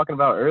what I was talking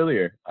about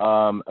earlier.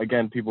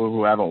 Again, people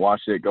who haven't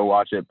watched it, go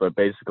watch it. But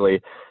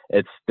basically,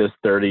 it's this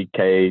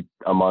 30K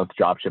a month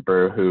drop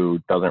shipper who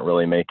doesn't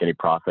really make any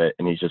profit,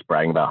 and he's just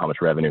bragging about how much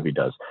revenue he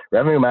does.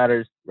 Revenue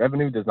matters.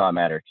 Revenue does not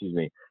matter. Excuse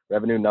me.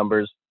 Revenue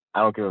numbers, I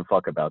don't give a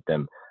fuck about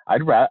them.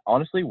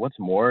 Honestly, what's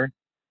more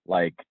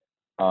like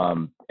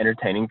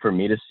entertaining for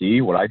me to see,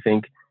 what I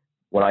think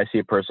when I see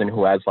a person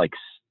who has like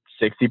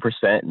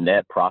 60%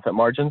 net profit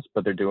margins,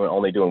 but they're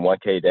only doing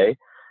 1K a day.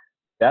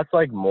 That's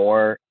like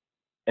more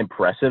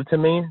impressive to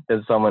me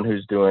than someone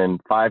who's doing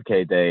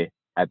 5K a day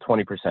at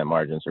 20%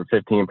 margins or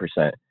 15%,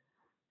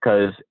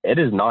 because it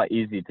is not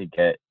easy to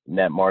get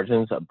net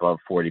margins above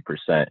 40%.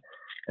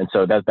 And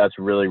so that's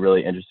really,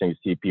 really interesting to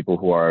see people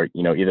who are,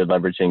 either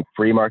leveraging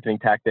free marketing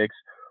tactics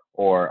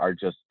or are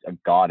just a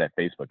god at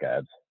Facebook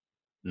ads.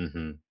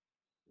 Mm-hmm.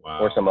 Wow.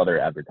 Or some other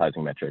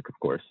advertising metric, of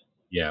course.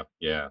 Yeah,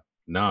 yeah.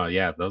 No,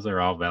 yeah, those are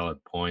all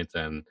valid points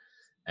and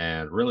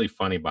really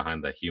funny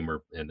behind the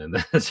humor and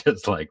that's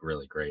just like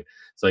really great.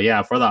 So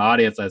yeah, for the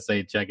audience, I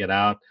say check it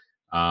out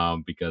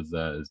because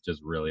it's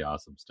just really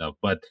awesome stuff.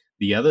 But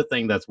the other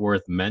thing that's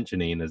worth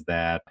mentioning is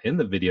that in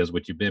the videos,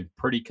 which you've been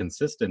pretty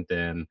consistent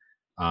in,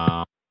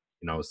 um,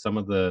 some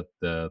of the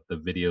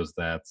videos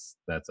that's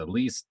at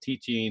least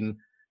teaching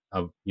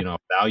of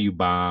value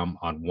bomb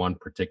on one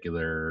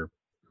particular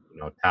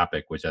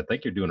topic, which I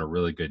think you're doing a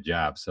really good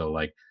job. So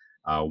like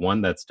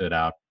one that stood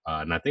out,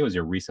 and I think it was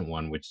your recent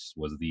one, which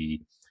was the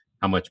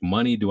how much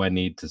money do I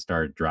need to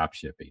start drop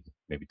shipping?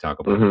 Maybe talk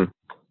about. Hmm.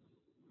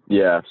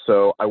 Yeah,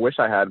 so I wish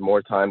I had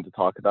more time to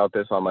talk about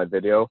this on my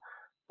video,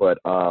 but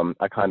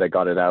I kind of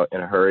got it out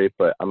in a hurry.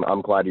 But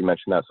I'm glad you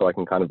mentioned that, so I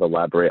can kind of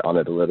elaborate on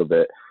it a little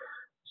bit.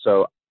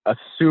 So a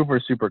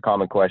super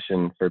common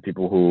question for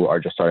people who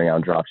are just starting out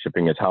in drop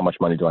shipping is how much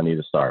money do I need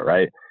to start,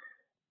 right?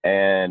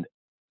 And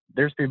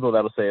there's people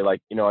that'll say like,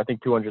 I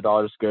think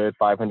 $200 is good,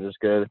 500 is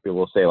good. People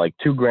will say like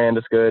 2 grand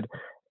is good.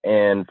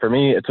 And for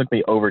me, it took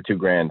me over 2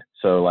 grand.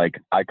 So like,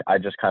 I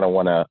just kind of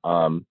want to,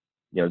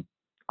 you know,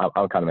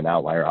 I'm kind of an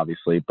outlier,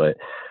 obviously, but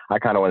I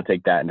kind of want to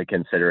take that into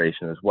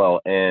consideration as well.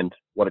 And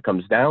what it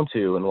comes down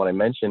to, and what I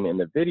mentioned in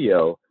the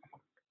video,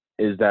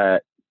 is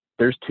that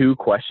there's 2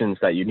 questions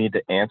that you need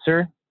to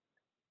answer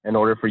in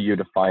order for you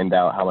to find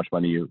out how much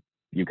money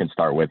you can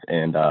start with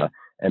and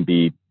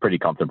be pretty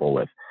comfortable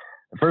with.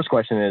 The first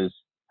question is,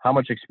 how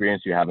much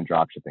experience do you have in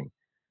dropshipping?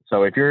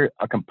 So if you're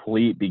a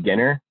complete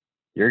beginner,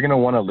 you're going to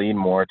want to lean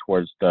more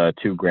towards the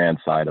 2 grand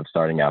side of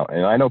starting out.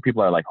 And I know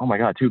people are like, oh my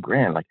God, 2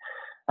 grand, like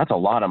that's a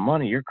lot of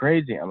money. You're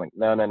crazy. I'm like,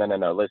 no.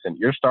 Listen,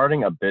 you're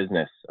starting a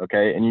business.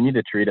 Okay. And you need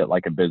to treat it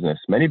like a business.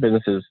 Many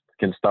businesses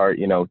can start,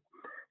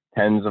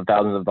 tens of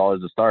thousands of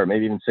dollars to start,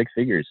 maybe even 6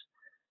 figures.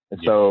 And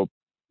Yeah, so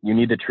you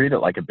need to treat it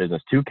like a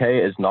business.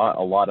 2K is not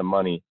a lot of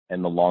money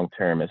in the long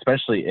term,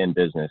 especially in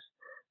business.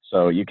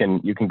 So you can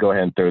go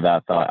ahead and throw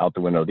that thought out the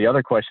window. The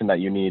other question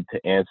that you need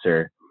to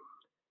answer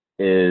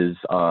is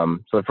so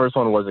the first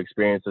one was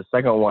experience. The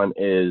second one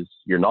is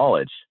your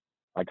knowledge.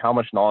 Like how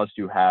much knowledge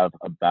do you have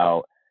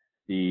about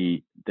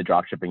the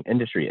dropshipping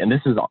industry? And this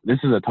is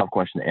a tough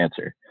question to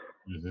answer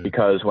hmm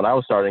because when I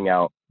was starting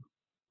out,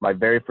 my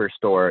very first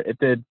store, it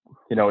did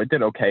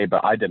okay,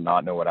 but I did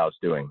not know what I was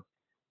doing.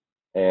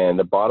 And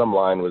the bottom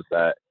line was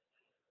that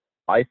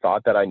I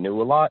thought that I knew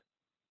a lot,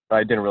 but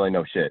I didn't really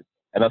know shit.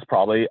 And that's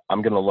probably,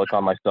 I'm going to look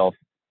on myself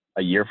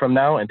a year from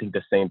now and think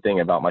the same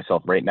thing about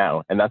myself right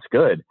now. And that's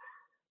good.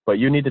 But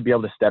you need to be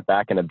able to step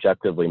back and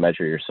objectively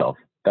measure yourself.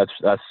 That's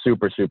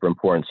super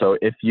important. So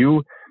if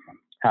you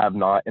have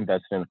not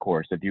invested in a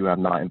course, if you have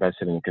not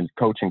invested in a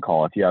coaching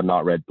call, if you have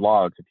not read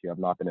blogs, if you have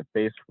not been in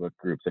Facebook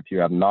groups, if you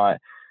have not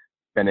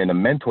been in a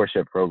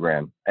mentorship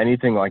program,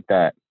 anything like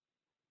that,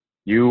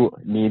 you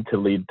need to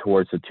lead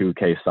towards the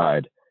 2K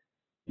side.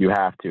 You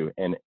have to.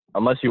 And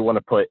unless you want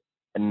to put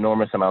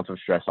enormous amounts of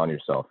stress on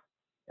yourself,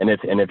 and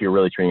if you're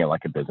really treating it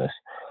like a business.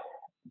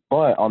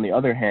 But on the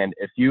other hand,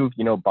 if you've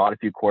bought a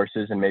few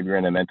courses and maybe you're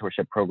in a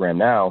mentorship program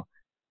now,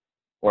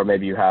 or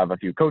maybe you have a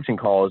few coaching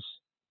calls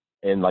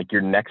and like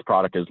your next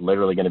product is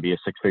literally going to be a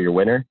 6-figure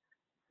winner,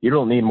 you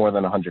don't need more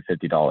than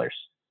 $150.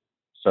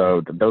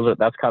 So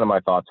that's kind of my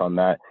thoughts on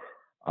that.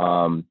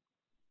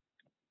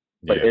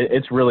 But yeah,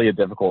 it's really a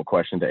difficult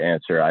question to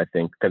answer, I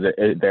think, because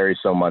it varies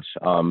so much,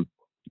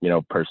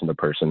 person to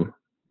person.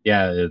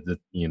 yeah.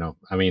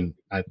 I mean,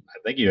 I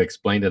think you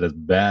explained it as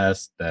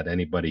best that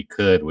anybody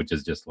could, which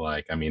is just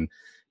like, I mean,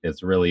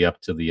 it's really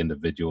up to the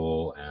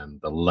individual and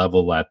the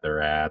level that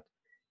they're at,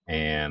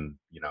 and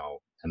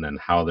and then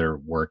how they're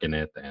working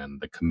it and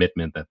the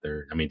commitment that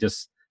they're. I mean,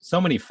 just so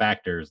many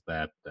factors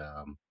that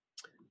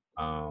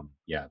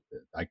yeah,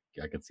 I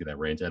could see that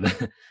range,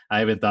 and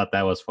I even thought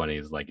that was funny.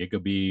 It's like it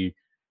could be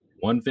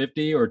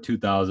 150 or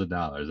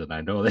 $2,000, and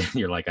I know that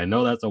you're like, I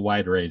know that's a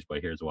wide range,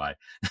 but here's why.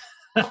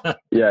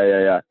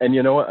 Yeah. And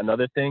you know what?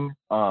 Another thing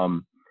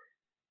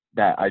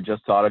that I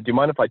just thought of. Do you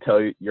mind if I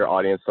tell your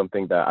audience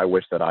something that I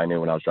wish that I knew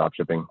when I was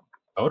dropshipping?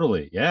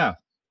 Totally, yeah.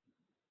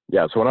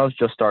 Yeah. So when I was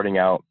just starting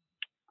out,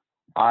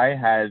 I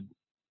had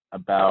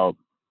about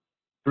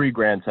 3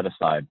 grand set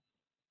aside.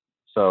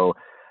 So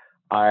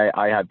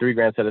I had 3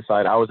 grand set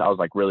aside. I was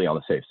like really on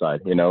the safe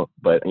side,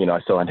 but I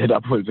still ended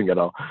up losing it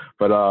all.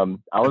 But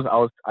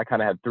I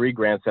kind of had 3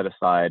 grand set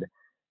aside.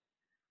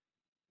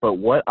 But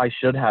what I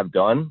should have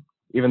done,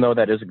 even though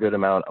that is a good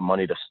amount of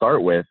money to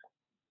start with,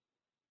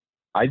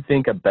 I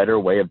think a better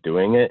way of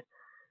doing it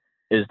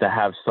is to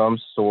have some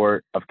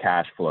sort of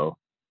cash flow.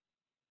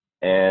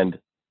 And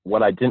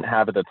what I didn't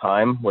have at the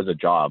time was a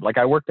job. Like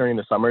I worked during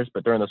the summers,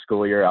 but during the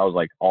school year, I was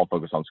like all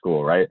focused on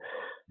school, right?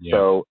 Yeah.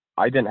 So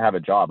I didn't have a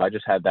job. I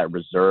just had that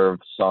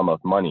reserved sum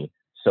of money.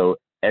 So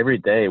every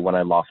day when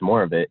I lost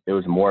more of it, it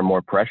was more and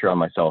more pressure on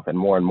myself and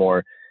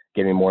more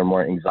giving more and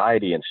more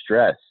anxiety and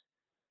stress.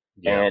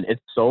 Yeah. And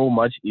it's so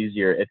much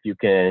easier if you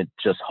can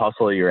just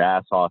hustle your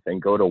ass off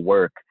and go to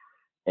work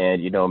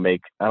and,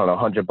 make, I don't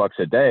know, $100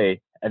 a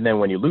day. And then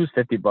when you lose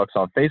 $50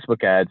 on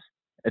Facebook ads,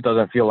 it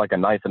doesn't feel like a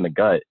knife in the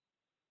gut,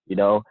 you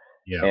know?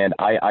 Yeah. And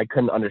I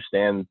couldn't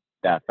understand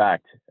that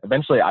fact,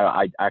 eventually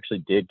I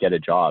actually did get a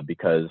job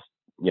because,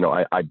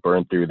 I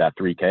burned through that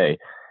 3K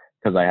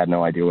because I had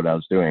no idea what I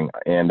was doing.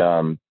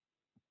 And,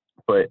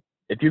 but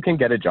if you can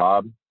get a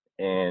job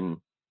and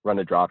run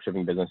a drop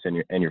shipping business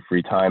in your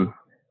free time,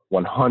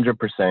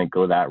 100%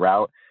 go that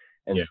route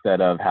Yeah. instead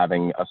of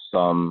having a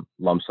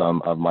lump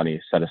sum of money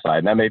set aside.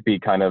 And that may be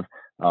kind of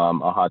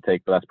a hot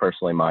take, but that's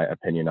personally my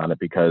opinion on it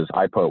because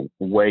I put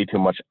way too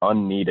much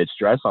unneeded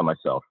stress on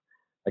myself.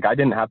 Like I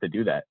didn't have to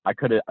do that.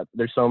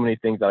 There's so many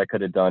things that I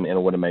could have done and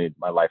it would have made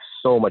my life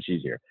so much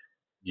easier.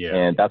 Yeah.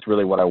 And that's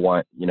really what I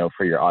want,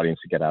 for your audience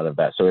to get out of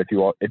that. So if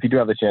you do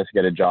have the chance to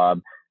get a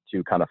job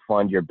to kind of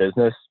fund your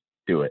business,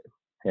 do it,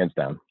 hands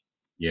down.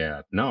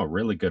 Yeah, no,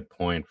 really good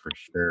point for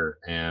sure.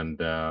 And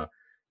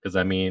because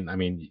I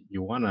mean,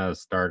 you want to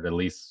start at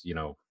least,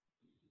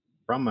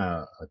 from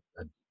a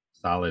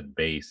solid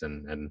base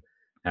and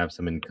have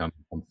some income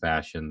from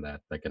fashion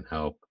that can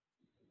help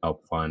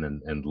fund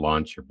and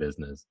launch your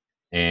business.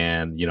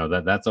 And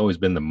that's always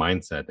been the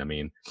mindset. I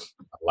mean,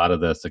 a lot of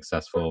the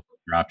successful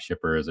drop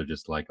shippers are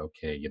just like,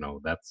 okay,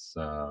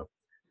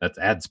 that's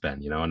ad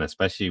spend, and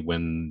especially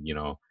when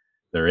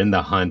they're in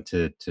the hunt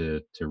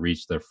to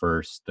reach their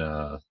first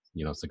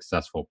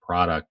successful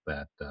product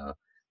that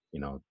you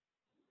know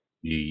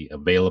the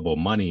available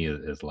money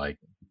is like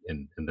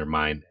in their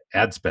mind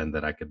ad spend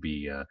that I could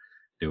be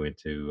doing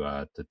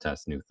to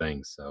test new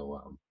things.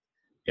 So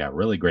yeah,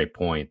 really great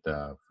point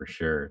for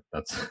sure.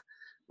 That's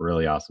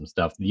really awesome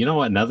stuff.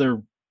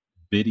 Another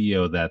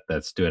video that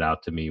stood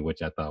out to me,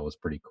 which I thought was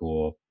pretty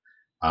cool,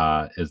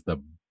 is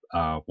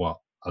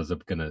well, I was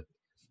gonna.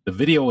 The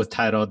video was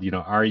titled,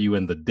 "Are You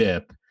in the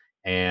Dip?"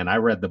 And I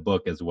read the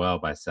book as well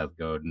by Seth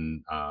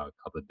Godin called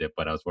The Dip.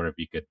 But I was wondering if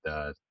you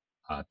could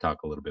talk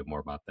a little bit more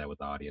about that with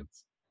the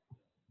audience.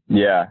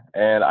 Yeah,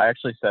 and I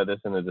actually said this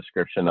in the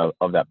description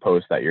of that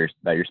post that you're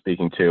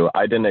speaking to.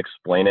 I didn't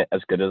explain it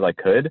as good as I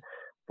could,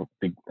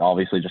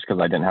 obviously just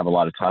because I didn't have a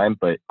lot of time,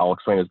 but I'll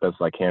explain as best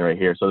as I can right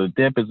here. So The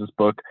Dip is this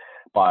book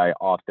by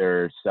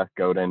author Seth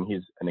Godin.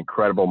 He's an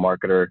incredible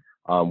marketer,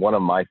 one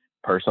of my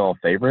personal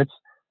favorites,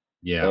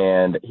 Yeah,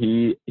 and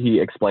he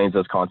explains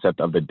this concept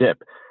of the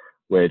dip,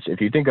 which if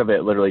you think of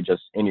it literally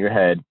just in your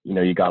head,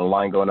 you got a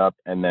line going up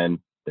and then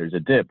there's a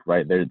dip,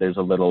 right? There's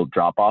a little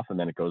drop off and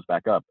then it goes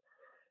back up.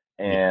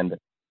 yeah, And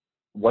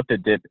what the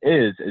dip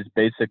is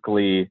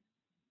basically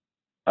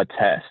a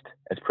test.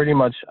 It's pretty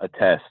much a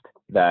test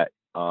that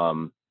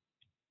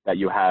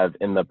you have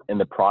in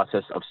the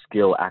process of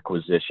skill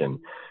acquisition.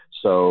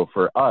 So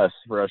for us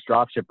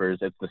drop shippers,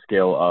 it's the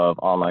skill of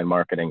online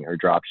marketing or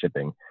drop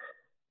shipping.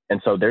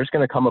 And so there's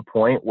going to come a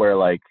point where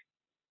like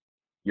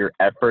your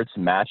efforts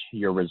match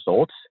your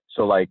results.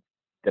 So like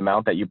the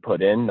amount that you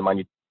put in,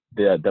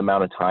 the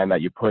amount of time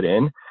that you put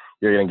in,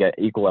 you're going to get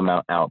equal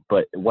amount out.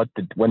 But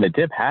when the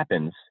dip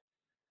happens,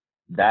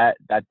 that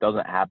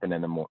doesn't happen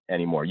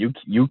anymore.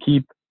 You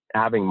keep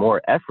having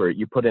more effort.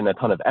 You put in a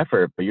ton of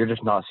effort, but you're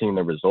just not seeing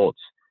the results.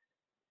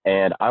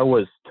 And I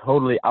was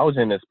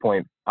in this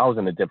point. I was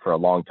in the dip for a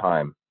long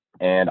time,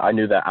 and I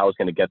knew that I was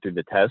going to get through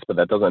the test, but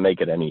that doesn't make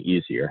it any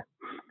easier.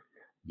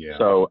 yeah,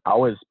 So I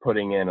was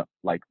putting in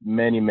like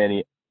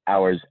many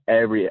hours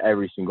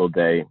every single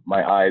day.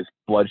 My eyes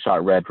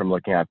bloodshot red from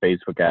looking at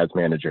Facebook Ads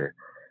Manager,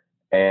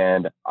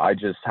 and I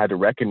just had to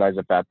recognize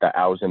the fact that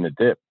I was in the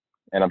dip.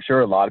 And I'm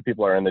sure a lot of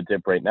people are in the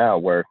dip right now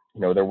where,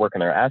 they're working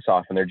their ass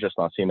off and they're just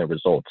not seeing the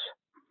results.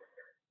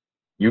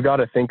 You got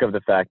to think of the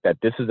fact that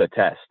this is a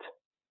test.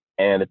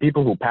 And the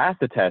people who pass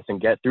the test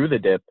and get through the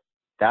dip,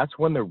 that's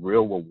when the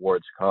real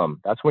rewards come.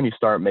 That's when you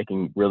start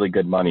making really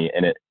good money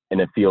and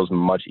it feels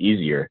much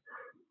easier.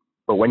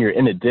 But when you're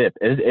in a dip,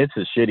 it's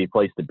a shitty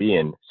place to be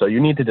in. So you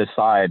need to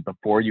decide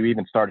before you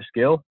even start a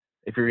skill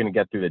if you're going to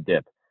get through the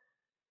dip.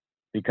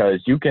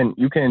 Because you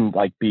can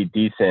like be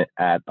decent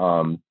at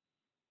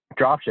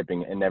drop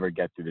shipping and never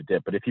get through the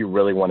dip. But if you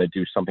really want to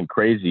do something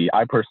crazy,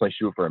 I personally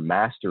shoot for a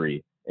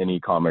mastery in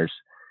e-commerce,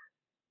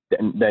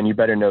 then you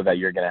better know that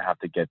you're going to have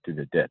to get through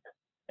the dip.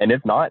 And if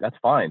not, that's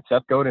fine.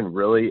 Seth Godin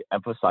really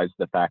emphasized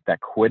the fact that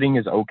quitting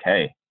is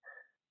okay.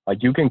 Like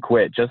you can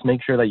quit, just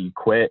make sure that you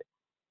quit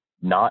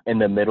not in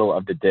the middle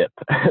of the dip.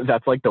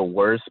 That's like the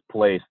worst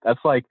place. That's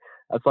like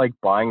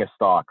buying a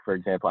stock, for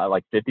example, at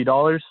like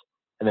 $50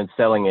 and then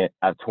selling it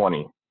at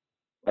 20.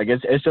 Like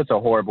it's just a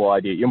horrible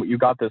idea. You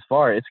got this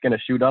far, it's going to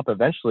shoot up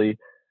eventually,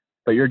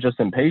 but you're just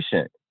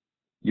impatient.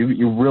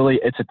 You really,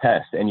 it's a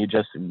test and you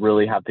just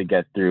really have to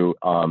get through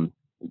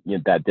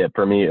that dip.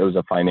 For me, it was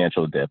a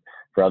financial dip.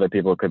 For other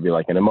people, it could be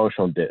like an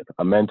emotional dip,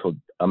 a mental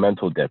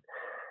dip,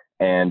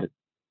 and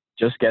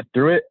just get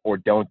through it or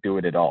don't do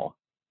it at all.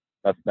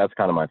 That's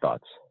kind of my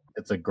thoughts.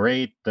 it's a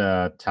great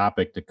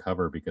topic to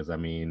cover because I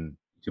mean,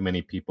 too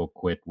many people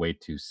quit way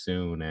too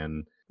soon,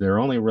 and they're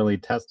only really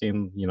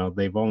testing.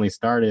 They've only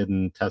started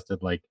and tested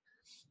like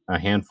a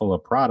handful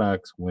of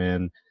products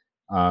when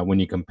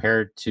you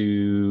compare it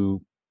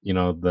to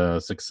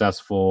the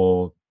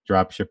successful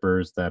drop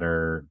shippers that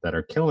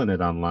are killing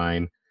it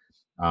online.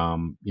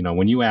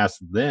 When you ask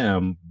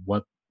them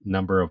what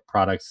number of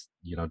products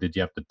did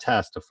you have to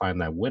test to find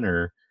that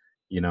winner,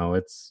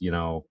 it's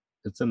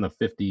it's in the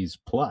 50s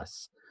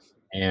plus,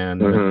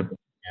 and Hmm.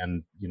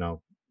 and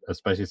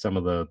especially some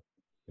of the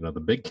the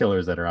big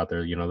killers that are out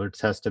there, they're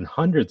testing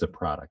hundreds of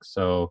products.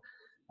 So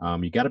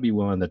you got to be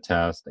willing to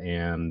test,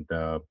 and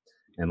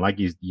like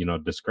you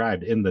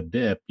described in the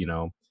dip,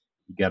 you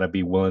got to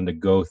be willing to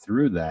go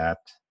through that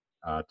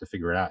to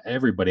figure it out.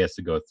 Everybody has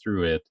to go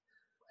through it,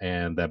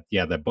 and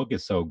that book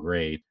is so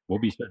great. We'll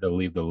be sure to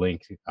leave the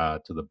link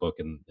to the book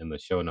in the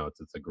show notes.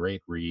 It's a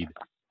great read,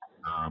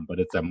 but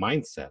it's a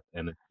mindset,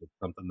 and it's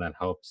something that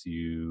helps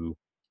you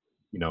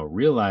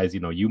realize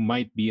you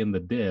might be in the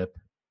dip,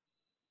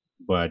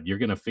 but you're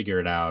gonna figure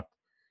it out.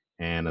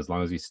 And as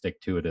long as you stick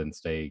to it and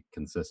stay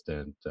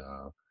consistent,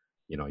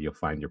 you'll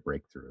find your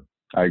breakthrough.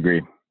 I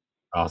agree.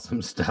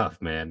 Awesome stuff,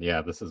 man.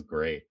 Yeah, this is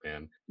great,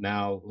 man.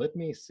 Now, let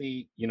me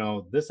see.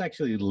 This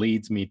actually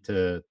leads me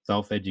to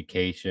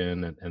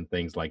self-education and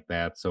things like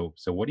that. So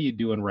what are you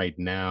doing right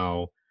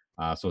now?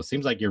 So it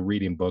seems like you're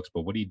reading books,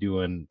 but what are you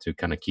doing to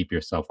kind of keep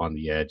yourself on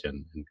the edge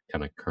and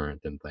kind of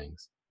current in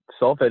things?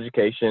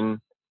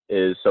 Self-education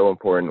is so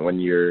important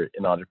when you're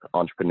an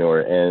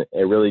entrepreneur, and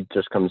it really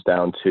just comes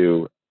down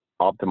to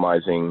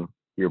optimizing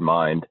your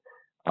mind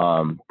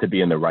to be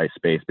in the right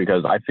space.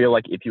 Because I feel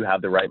like if you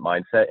have the right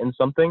mindset in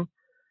something,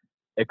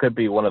 it could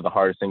be one of the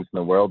hardest things in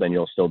the world, and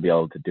you'll still be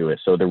able to do it.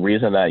 So the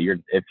reason that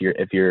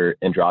if you're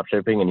in drop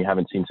shipping and you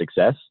haven't seen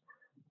success,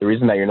 the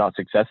reason that you're not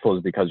successful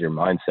is because your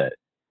mindset.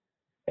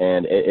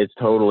 And it's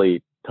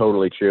totally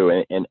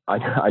true. And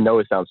I know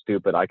it sounds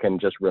stupid. I can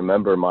just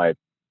remember my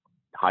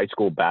high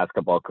school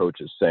basketball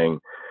coaches saying,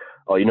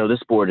 "Oh, this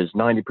sport is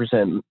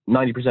 90%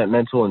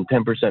 mental and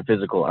 10%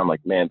 physical." I'm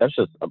like, man, that's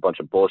just a bunch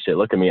of bullshit.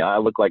 Look at me. I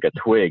look like a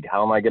twig.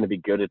 How am I going to be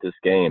good at this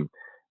game?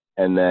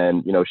 And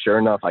then, sure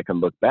enough, I can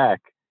look back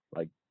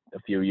like a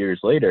few years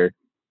later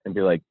and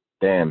be like,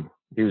 damn,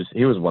 he was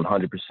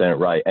 100%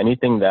 right.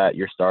 Anything that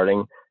you're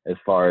starting as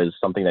far as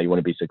something that you want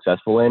to be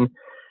successful in,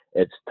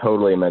 it's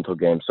totally a mental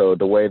game. So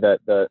the way that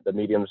the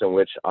mediums in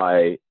which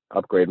I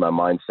upgrade my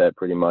mindset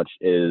pretty much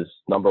is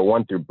number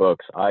one, through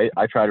books. I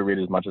try to read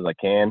as much as I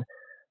can.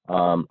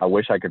 I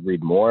wish I could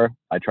read more.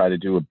 I try to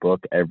do a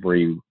book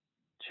every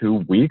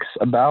 2 weeks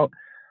about.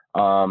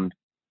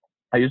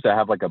 I used to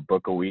have like a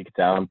book a week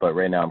down, but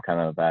right now I'm kind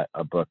of at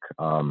a book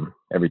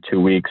every 2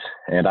 weeks,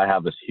 and I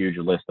have this huge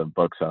list of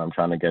books that I'm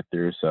trying to get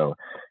through. So,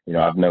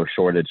 I have no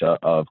shortage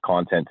of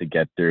content to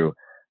get through.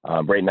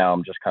 Right now,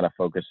 I'm just kind of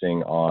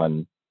focusing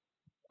on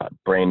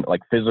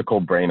like physical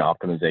brain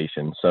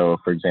optimization. So,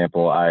 for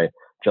example, I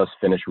just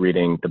finished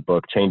reading the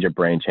book "Change Your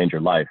Brain, Change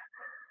Your Life"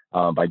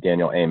 by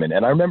Daniel Amen,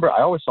 and I remember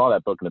I always saw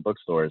that book in the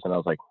bookstores, and I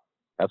was like,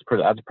 that's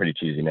a pretty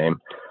cheesy name.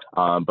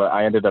 But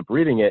I ended up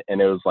reading it,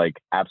 and it was like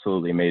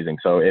absolutely amazing.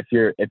 So if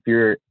you're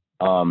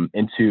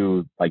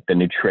into like the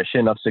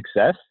nutrition of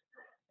success,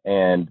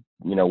 and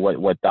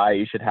what diet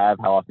you should have,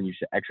 how often you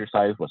should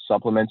exercise, what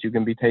supplements you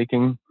can be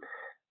taking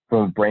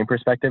from a brain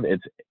perspective,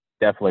 it's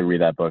definitely read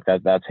that book.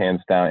 That's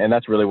hands down, and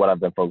that's really what I've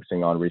been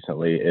focusing on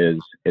recently is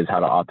how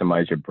to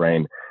optimize your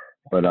brain.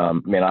 But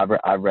man,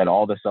 I've read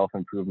all the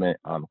self-improvement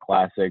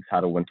classics,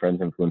 How to Win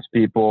Friends, Influence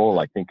People,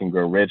 like Think and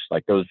Grow Rich,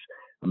 like those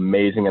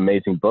amazing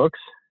books.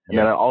 And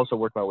then I also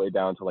work my way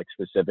down to like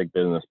specific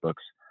business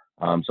books.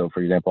 So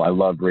for example, I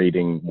love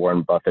reading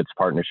Warren Buffett's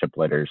partnership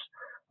letters.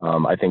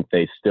 I think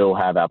they still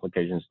have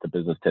applications to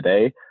business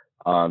today,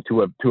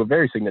 to a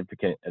very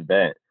significant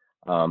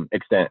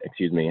extent,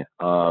 excuse me.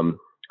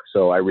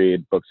 So I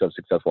read books of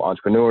successful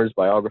entrepreneurs,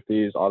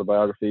 biographies,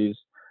 autobiographies.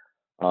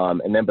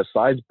 And then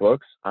besides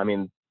books, I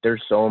mean,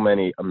 there's so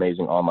many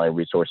amazing online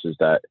resources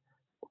that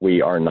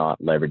we are not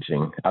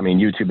leveraging. I mean,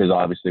 YouTube is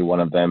obviously one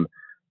of them,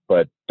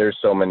 but there's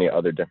so many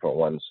other different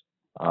ones.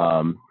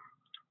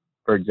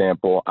 For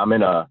example, I'm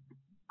in a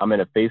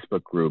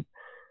Facebook group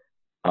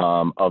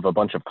of a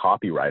bunch of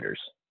copywriters.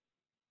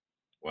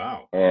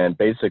 Wow. And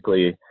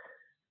basically,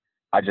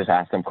 I just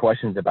ask them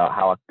questions about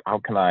how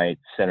can I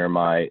center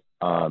my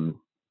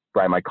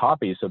write my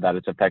copy so that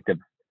it's effective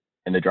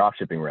in the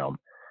dropshipping realm.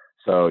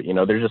 So,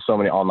 there's just so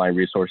many online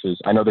resources.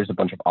 I know there's a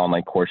bunch of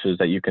online courses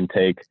that you can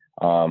take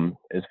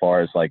as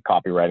far as like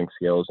copywriting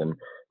skills and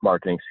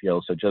marketing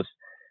skills. So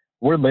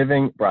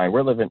Brian,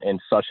 we're living in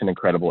such an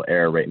incredible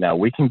era right now.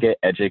 We can get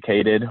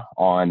educated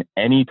on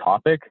any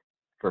topic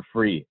for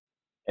free.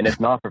 And if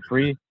not for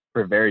free,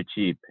 for very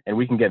cheap. And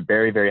we can get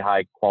very, very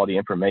high quality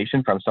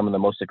information from some of the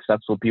most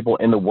successful people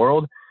in the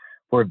world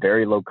for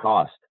very low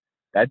cost.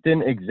 That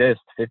didn't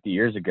exist 50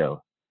 years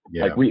ago.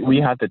 Yeah. Like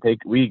we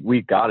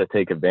got to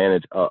take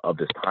advantage of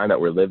this time that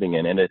we're living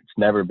in, and it's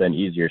never been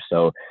easier.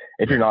 So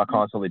if you're not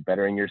constantly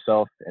bettering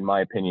yourself, in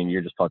my opinion,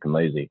 you're just fucking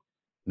lazy.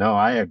 No,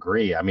 I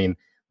agree. I mean,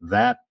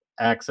 that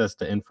access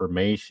to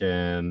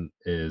information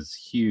is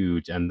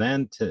huge. And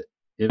then to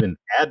even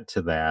add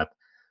to that,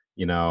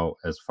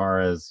 as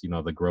far as,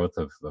 the growth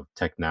of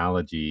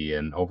technology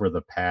and over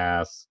the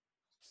past,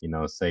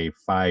 say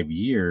 5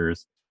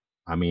 years,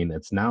 I mean,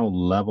 it's now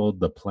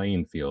leveled the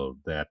playing field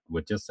that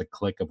with just a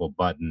click of a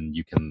button,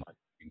 you can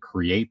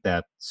create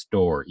that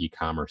store,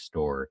 e-commerce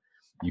store.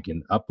 You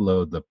can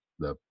upload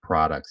the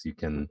products. You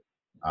can,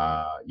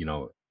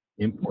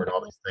 import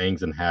all these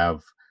things and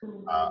have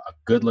a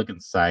good looking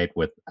site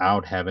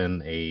without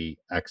having a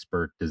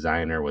expert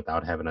designer,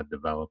 without having a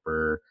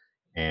developer,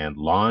 and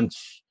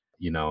launch,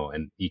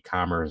 an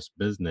e-commerce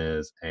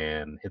business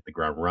and hit the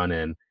ground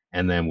running.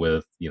 And then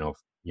with,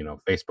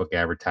 Facebook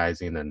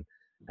advertising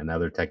and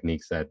other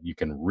techniques that you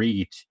can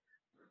reach,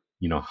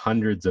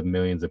 hundreds of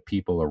millions of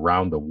people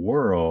around the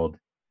world,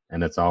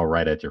 and it's all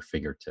right at your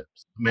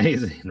fingertips.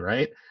 Amazing,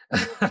 right?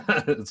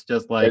 It's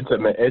just like,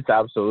 It's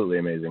absolutely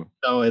amazing.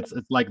 so it's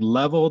like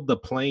leveled the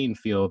playing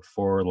field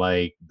for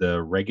like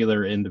the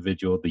regular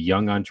individual, the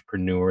young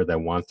entrepreneur that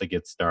wants to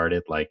get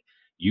started. Like,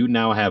 you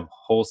now have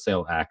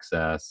wholesale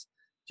access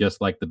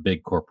just like the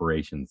big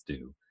corporations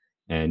do.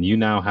 And you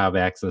now have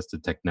access to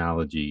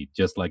technology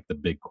just like the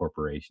big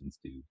corporations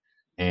do.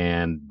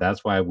 And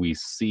that's why we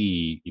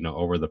see,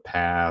 over the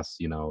past,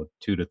 2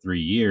 to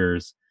 3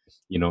 years,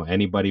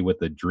 anybody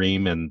with a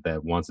dream and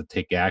that wants to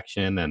take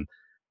action and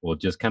will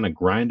just kind of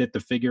grind it to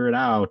figure it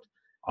out,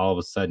 all of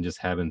a sudden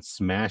just having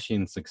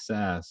smashing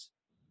success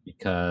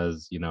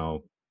because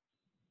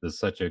there's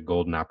such a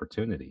golden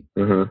opportunity.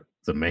 Hmm.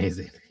 It's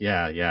amazing.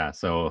 Yeah, yeah.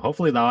 So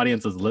hopefully the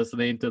audience is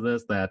listening to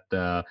this, that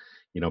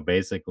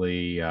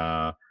basically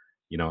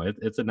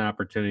it's an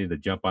opportunity to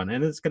jump on,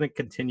 and it's going to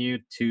continue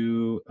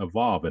to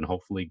evolve and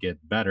hopefully get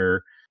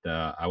better.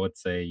 I would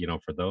say,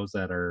 for those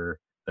that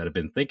have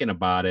been thinking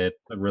about it,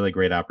 a really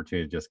great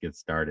opportunity to just get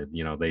started.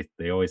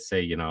 They always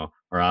say,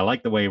 or I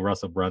like the way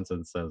Russell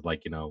Brunson says,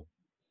 like,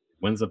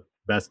 when's the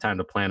best time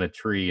to plant a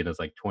tree? And it's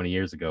like 20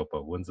 years ago,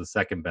 but when's the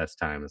second best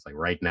time? It's like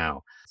right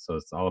now. So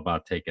it's all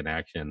about taking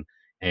action.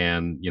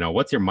 And,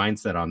 what's your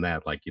mindset on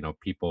that? Like,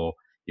 people,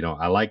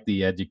 I like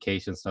the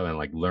education stuff and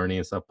like learning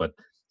and stuff, but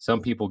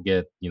some people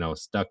get,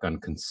 stuck on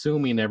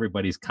consuming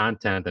everybody's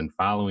content and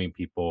following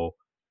people,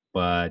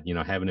 but,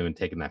 haven't even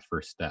taken that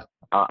first step.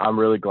 I'm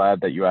really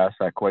glad that you asked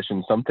that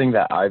question. Something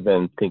that I've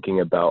been thinking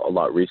about a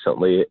lot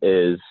recently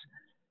is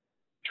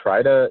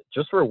try to,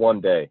 just for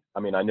one day. I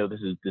mean, I know this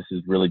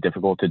is really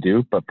difficult to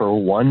do, but for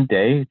one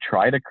day,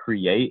 try to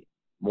create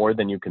more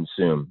than you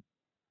consume.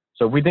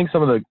 So if we think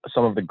some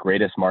of the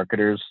greatest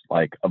marketers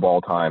like of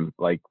all time,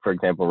 like for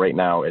example, right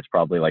now it's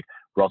probably like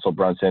Russell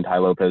Brunson, Tai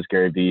Lopez,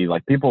 Gary Vee,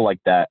 like people like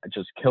that,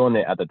 just killing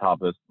it at the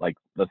top of this, like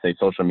let's say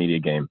social media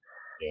game.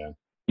 Yeah.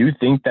 You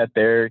think that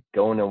they're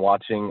going and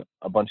watching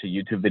a bunch of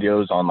YouTube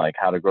videos on like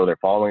how to grow their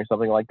following or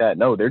something like that?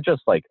 No, they're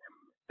just like,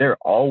 they're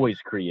always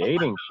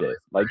creating shit.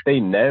 Like they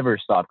never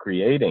stop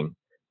creating.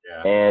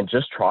 Yeah. And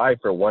just try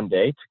for one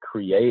day to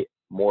create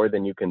more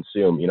than you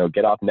consume.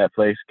 Get off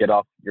Netflix, get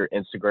off your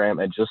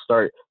Instagram, and just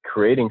start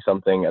creating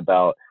something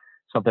about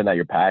something that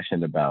you're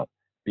passionate about.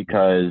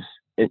 Because,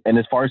 and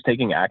as far as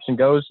taking action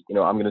goes,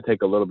 I'm going to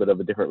take a little bit of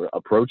a different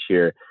approach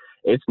here.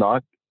 It's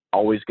not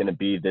always going to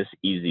be this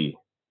easy.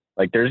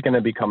 Like there's going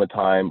to become a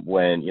time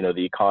when,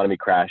 the economy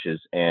crashes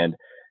and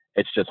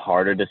it's just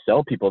harder to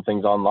sell people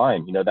things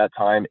online. That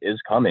time is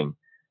coming.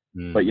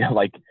 But yeah,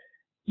 like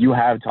you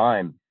have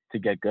time to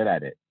get good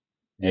at it.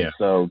 Yeah. And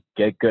so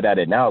get good at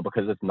it now,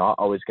 because it's not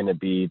always going to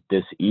be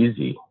this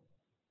easy.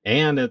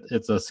 And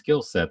it's a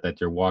skill set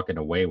that you're walking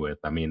away with.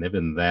 I mean,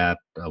 even that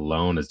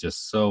alone is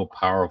just so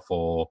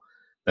powerful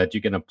that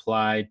you can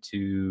apply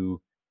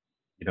to,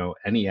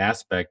 any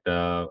aspect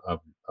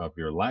of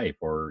your life,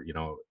 or,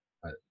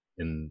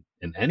 in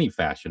any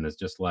fashion. It's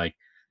just like,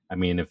 I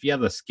mean, if you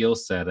have the skill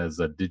set as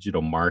a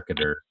digital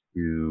marketer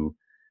to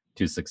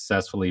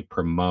successfully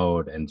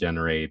promote and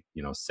generate,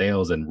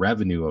 sales and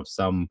revenue of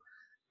some,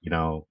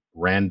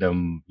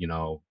 random,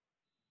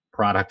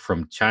 product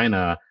from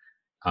China.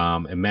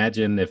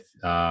 Imagine if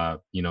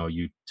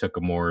you took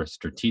a more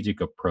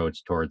strategic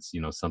approach towards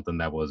something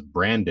that was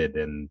branded,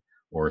 and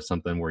or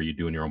something where you're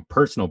doing your own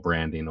personal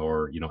branding,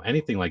 or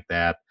anything like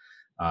that.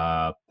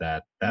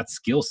 That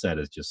skill set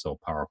is just so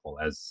powerful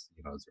as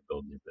as you're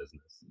building your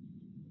business.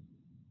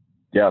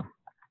 Yeah,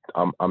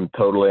 I'm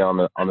totally on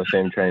the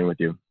same train with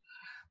you.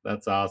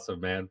 That's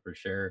awesome, man, for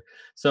sure.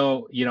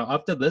 So,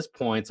 up to this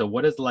point, so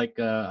what does like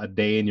a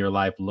day in your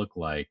life look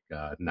like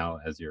now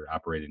as you're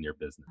operating your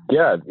business?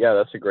 Yeah,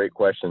 that's a great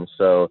question.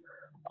 So,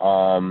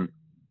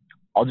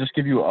 I'll just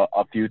give you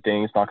a few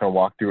things. Not going to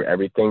walk through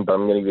everything, but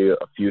I'm going to give you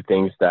a few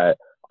things that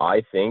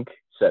I think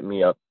set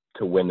me up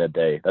to win the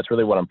day. That's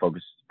really what I'm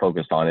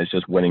focused on. It's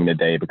just winning the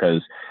day,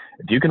 because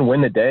if you can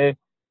win the day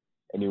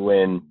and you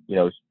win,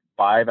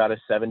 5 out of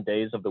 7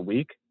 days of the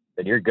week,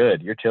 then you're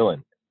good. You're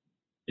chilling.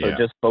 So Yeah.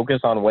 just focus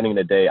on winning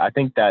the day. I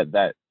think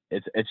that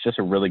it's just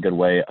a really good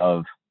way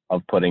of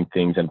putting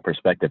things in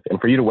perspective.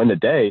 And for you to win the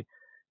day,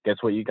 guess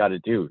what you got to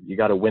do? You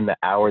got to win the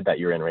hour that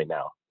you're in right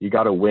now. You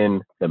got to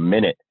win the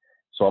minute.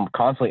 So I'm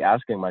constantly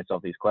asking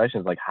myself these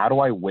questions, like, how do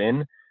I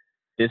win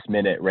this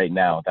minute right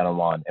now that I'm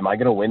on? Am I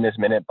going to win this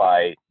minute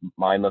by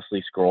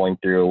mindlessly scrolling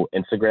through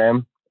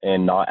Instagram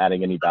and not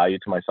adding any value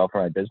to myself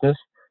or my business?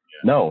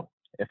 Yeah. No.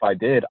 If I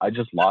did, I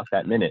just lost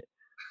that minute.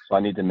 So I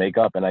need to make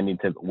up, and I need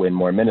to win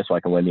more minutes so I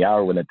can win the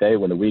hour, win the day,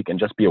 win the week, and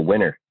just be a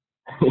winner.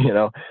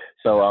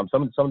 So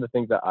some of the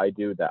things that I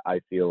do that I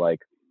feel like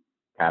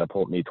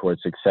catapult me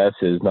towards success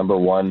is, number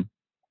one,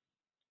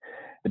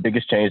 the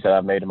biggest change that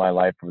I've made in my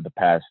life over the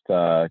past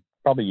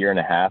probably year and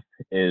a half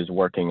is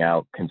working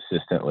out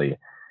consistently.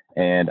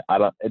 And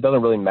it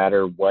doesn't really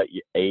matter what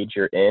age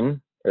you're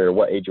in or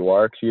what age you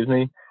are, excuse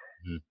me.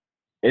 Mhm.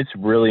 It's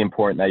really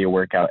important that you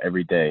work out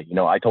every day. You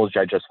know, I told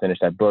you I just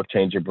finished that book,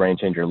 Change Your Brain,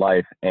 Change Your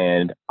Life.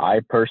 And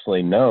I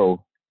personally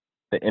know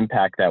the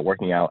impact that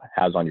working out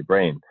has on your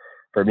brain.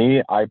 For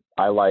me, I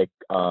like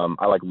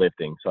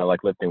lifting. So I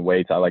like lifting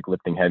weights. I like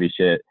lifting heavy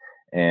shit.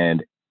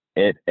 And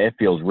it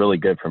feels really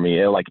good for me.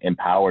 It like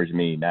empowers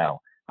me now.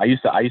 I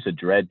used to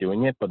dread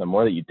doing it, but the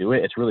more that you do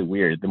it, it's really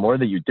weird. The more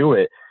that you do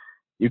it,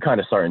 you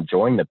kind of start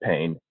enjoying the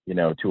pain, you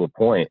know, to a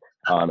point,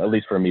 at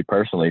least for me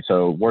personally.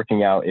 So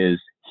working out is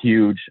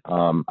huge.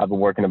 I've been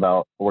working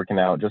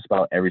out just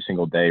about every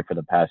single day for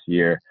the past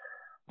year.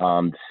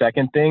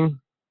 Second thing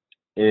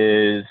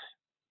is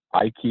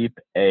I keep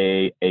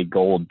a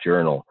goal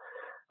journal.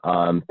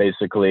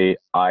 Basically,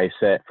 I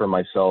set for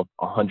myself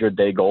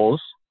 100-day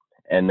goals,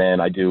 and then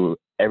I do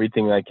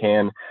everything I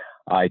can.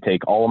 I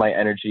take all of my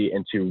energy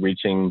into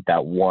reaching that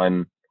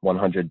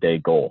 100-day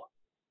goal.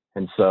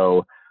 And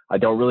so I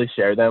don't really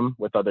share them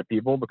with other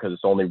people because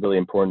it's only really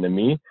important to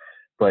me.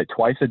 But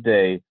twice a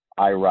day,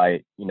 I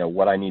write, you know,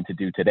 what I need to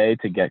do today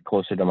to get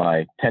closer to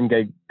my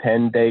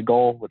 10-day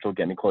goal, which will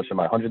get me closer to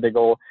my 100-day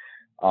goal.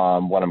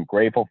 What I'm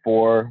grateful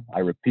for. I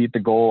repeat the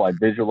goal. I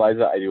visualize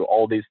it. I do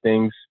all these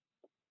things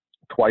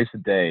twice a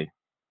day.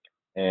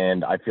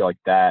 And I feel like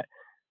that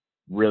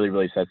really,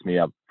 really sets me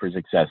up for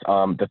success.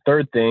 The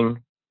third thing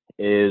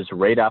is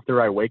right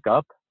after I wake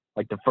up,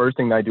 like the first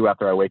thing that I do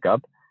after I wake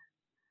up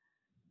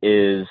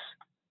is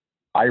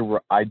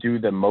I do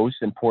the most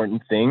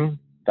important thing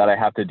that I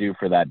have to do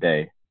for that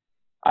day.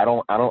 I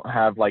don't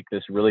have like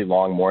this really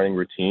long morning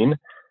routine.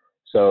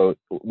 So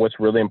what's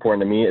really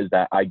important to me is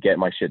that I get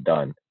my shit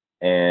done.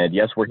 And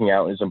yes, working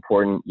out is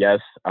important. Yes,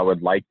 I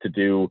would like to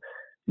do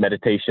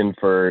meditation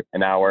for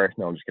an hour.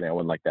 No, I'm just kidding. I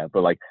wouldn't like that.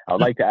 But like, I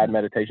would like to add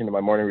meditation to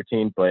my morning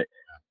routine. But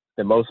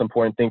the most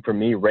important thing for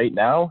me right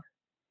now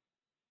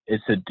is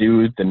to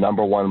do the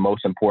number one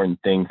most important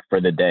thing for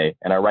the day.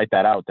 And I write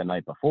that out the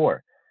night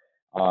before.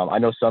 I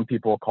know some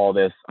people call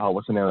this,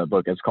 what's the name of the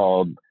book? It's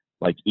called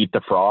like Eat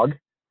the Frog.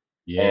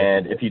 Yeah.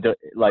 And if you do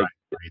like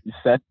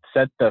set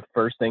the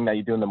first thing that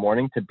you do in the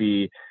morning to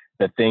be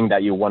the thing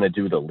that you want to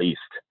do the least.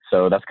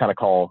 So that's kind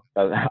of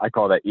I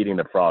call that eating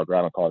the frog, or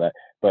I don't call that,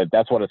 but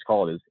that's what it's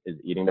called is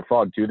eating the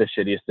frog. Do the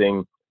shittiest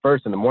thing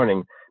first in the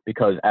morning,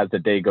 because as the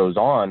day goes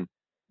on,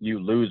 you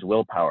lose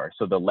willpower.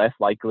 So the less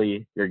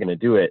likely you're going to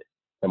do it,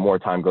 the more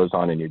time goes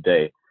on in your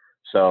day.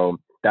 So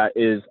that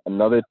is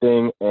another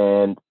thing.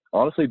 And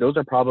honestly, those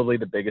are probably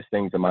the biggest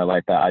things in my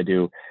life that I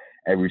do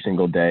every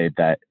single day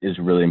that is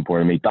really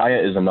important to me.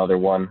 Diet is another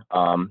one.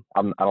 I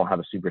don't have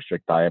a super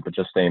strict diet, but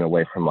just staying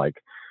away from like,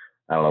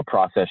 I don't know,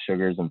 processed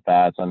sugars and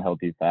fats,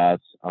 unhealthy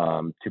fats,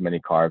 too many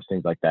carbs,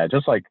 things like that.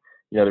 Just like,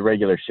 you know, the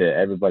regular shit.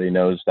 Everybody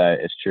knows that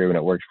it's true and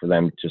it works for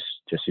them. Just,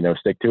 you know,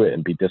 stick to it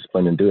and be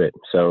disciplined and do it.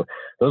 So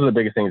those are the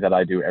biggest things that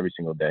I do every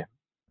single day.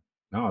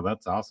 No,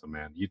 that's awesome,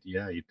 man.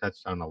 You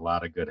touched on a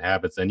lot of good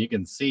habits, and you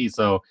can see,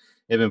 so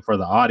even for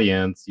the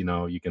audience, you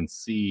know, you can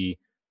see,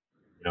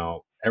 you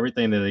know,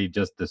 everything that he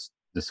just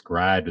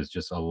described is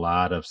just a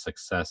lot of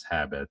success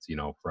habits, you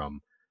know,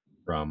 from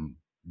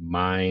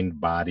mind,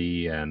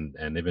 body, and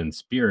even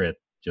spirit,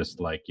 just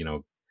like,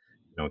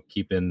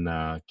 keeping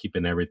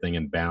everything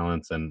in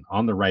balance and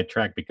on the right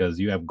track, because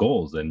you have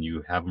goals and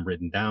you have them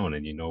written down,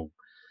 and you know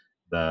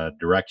the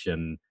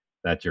direction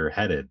that you're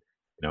headed,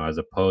 you know, as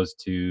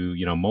opposed to,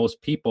 you know, most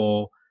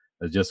people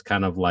is just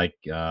kind of like,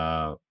 you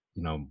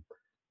know,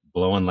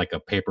 blowing like a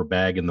paper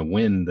bag in the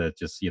wind, that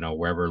just, you know,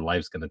 wherever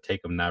life's going to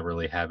take them, not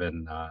really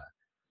having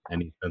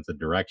any sense of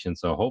direction.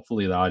 So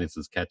hopefully the audience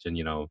is catching,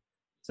 you know,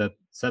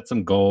 set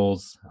some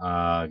goals,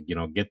 you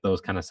know, get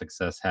those kind of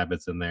success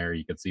habits in there.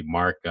 You can see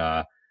Mark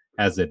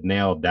has it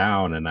nailed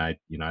down, and I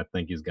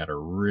think he's got a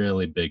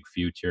really big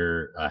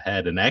future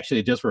ahead. And actually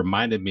it just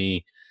reminded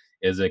me,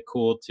 is it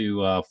cool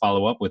to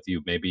follow up with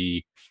you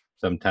maybe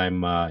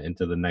sometime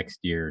into the next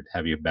year,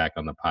 have you back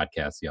on the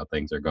podcast, see how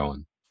things are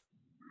going?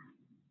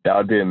 That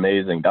would be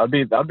amazing. That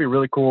would be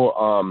really cool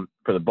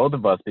for the both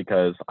of us,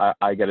 because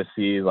I get to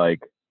see like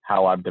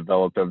how I've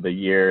developed over the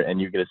year,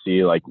 and you get to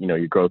see like, you know,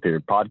 your growth of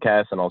your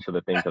podcast and also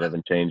the things that have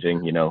been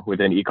changing, you know,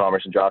 within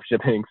e-commerce and drop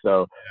shipping.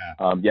 So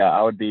yeah,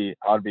 I would be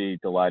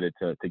delighted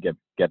to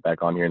get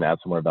back on here and add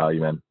some more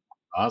value, man.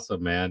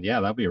 Awesome, man. Yeah,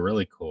 that'd be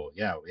really cool.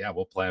 Yeah,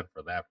 we'll plan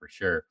for that for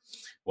sure.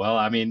 Well,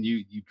 I mean,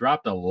 you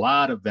dropped a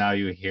lot of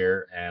value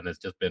here, and it's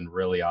just been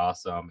really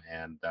awesome.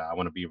 And I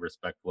want to be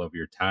respectful of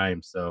your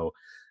time. So,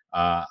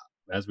 uh,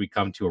 as we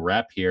come to a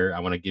wrap here, I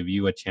want to give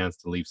you a chance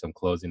to leave some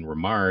closing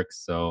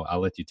remarks. So I'll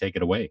let you take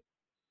it away.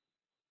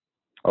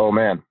 Oh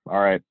man. All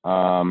right.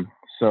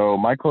 So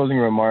my closing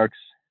remarks,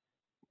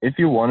 if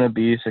you want to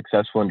be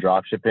successful in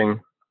drop shipping,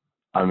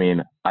 I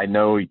mean, I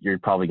know you're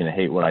probably going to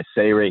hate what I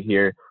say right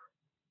here,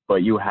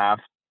 but you have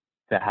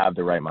to have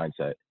the right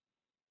mindset.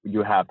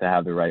 You have to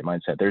have the right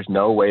mindset. There's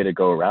no way to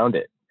go around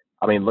it.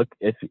 I mean, look,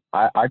 if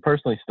I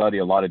personally study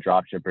a lot of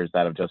drop shippers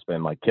that have just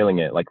been like killing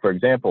it. Like, for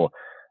example,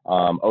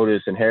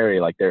 Otis and Harry,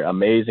 like they're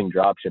amazing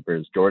drop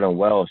shippers. Jordan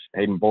Welsh,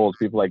 Hayden Bowles,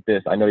 people like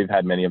this. I know you've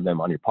had many of them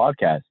on your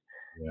podcast.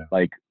 Yeah.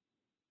 Like,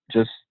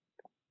 just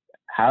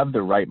have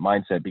the right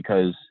mindset,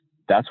 because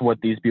that's what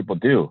these people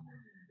do.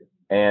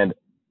 And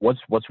what's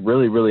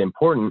really, really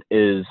important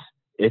is,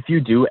 if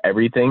you do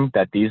everything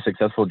that these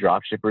successful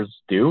drop shippers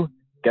do,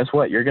 guess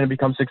what? You're going to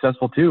become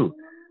successful too.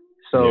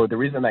 So the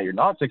reason that you're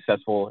not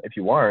successful, if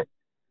you aren't,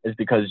 is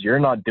because you're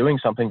not doing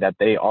something that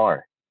they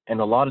are. And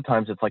a lot of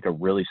times it's like a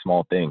really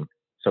small thing.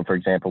 So for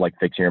example, like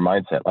fixing your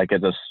mindset, like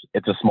it's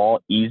a small,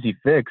 easy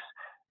fix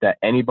that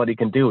anybody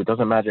can do. It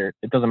doesn't matter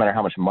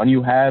how much money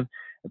you have.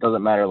 It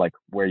doesn't matter like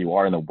where you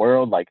are in the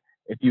world. Like,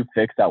 if you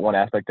fix that one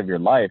aspect of your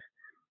life,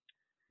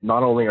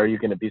 not only are you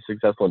going to be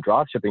successful in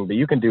drop shipping, but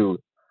you can do,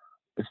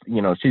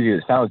 you know, cheesy as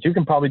it sounds, you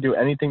can probably do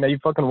anything that you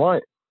fucking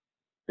want,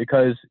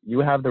 because you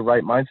have the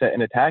right mindset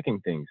in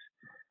attacking things.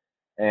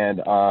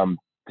 And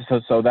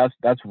so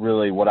that's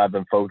really what I've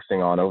been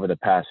focusing on over the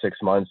past 6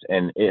 months,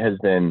 and it has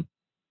been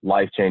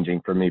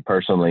life-changing for me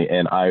personally.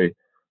 And I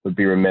would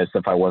be remiss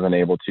if I wasn't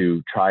able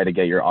to try to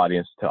get your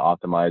audience to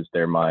optimize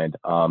their mind.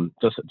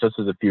 Just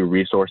as a few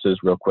resources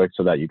real quick,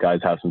 so that you guys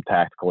have some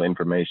tactical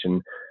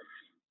information.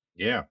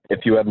 Yeah.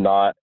 If you have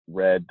not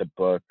read the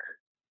book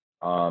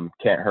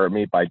Can't Hurt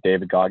Me by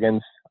David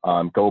Goggins,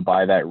 go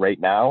buy that right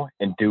now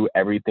and do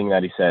everything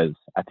that he says.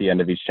 At the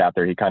end of each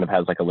chapter, he kind of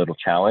has like a little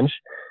challenge.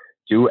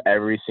 Do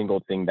every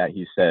single thing that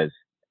he says,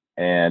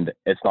 and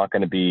it's not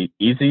going to be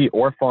easy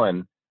or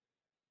fun,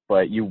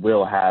 but you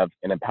will have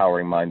an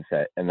empowering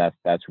mindset, and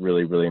that's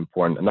really, really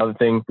important. Another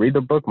thing, read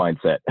the book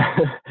Mindset.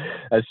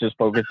 That just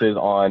focuses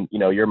on, you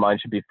know, your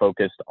mind should be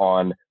focused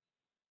on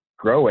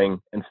growing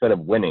instead of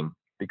winning,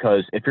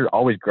 because if you're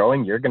always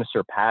growing, you're going to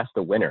surpass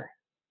the winner.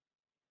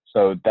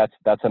 So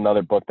that's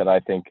another book that I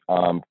think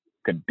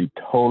could be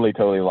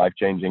totally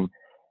life-changing.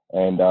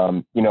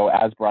 And, you know,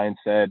 as Brian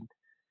said,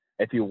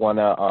 if you want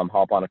to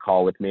hop on a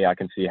call with me, I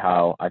can see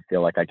how I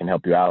feel like I can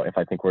help you out. If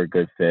I think we're a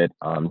good fit,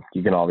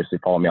 you can obviously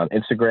follow me on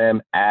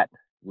Instagram at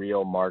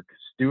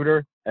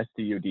RealMarkStuder,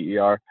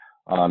 STUDER.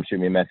 Shoot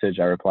me a message.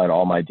 I reply to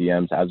all my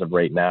DMs as of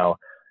right now,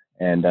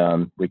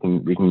 and we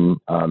can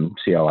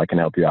see how I can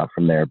help you out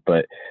from there.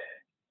 But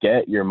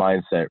get your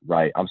mindset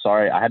right. I'm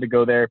sorry I had to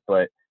go there,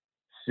 but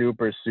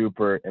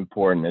super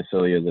important, as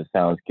silly as it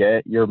sounds.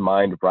 Get your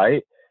mind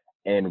right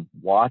and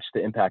watch the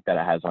impact that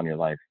it has on your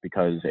life,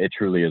 because it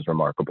truly is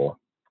remarkable.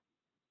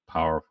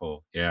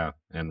 Powerful. Yeah.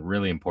 And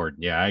really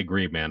important. Yeah, I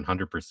agree, man.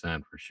 100%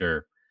 for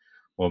sure.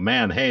 Well,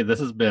 man, hey, this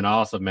has been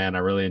awesome, man. I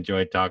really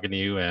enjoyed talking to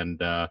you, and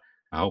I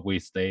hope we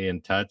stay in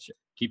touch.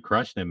 Keep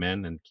crushing it,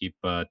 man, and keep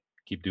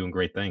doing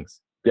great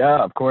things.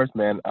 Yeah, of course,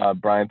 man.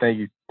 Brian, thank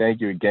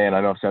you again.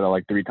 I know I've said it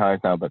like 3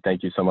 times now, but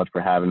thank you so much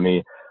for having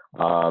me.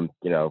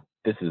 You know,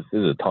 this is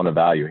a ton of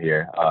value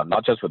here,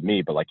 not just with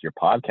me, but like your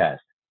podcast.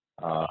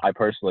 I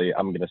personally,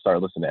 I'm going to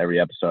start listening to every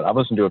episode. I've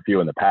listened to a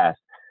few in the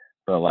past,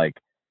 but like,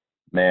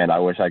 man, I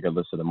wish I could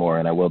listen to more,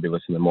 and I will be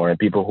listening to more. And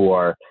people who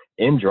are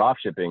in drop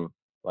shipping,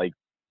 like,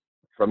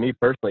 for me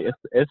personally,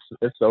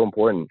 it's so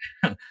important.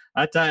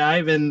 I tell you, I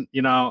even,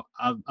 you know,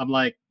 I'm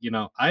like, you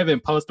know, I even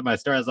posted my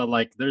stories. I'm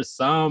like, there's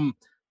some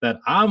that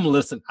I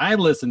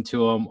listen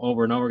to them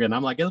over and over again.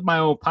 I'm like, it's my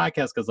own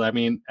podcast, because I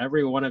mean,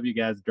 every one of you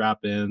guys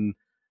drop in,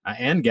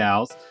 and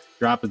gals,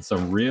 dropping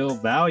some real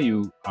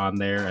value on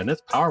there, and it's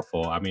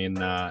powerful. I mean,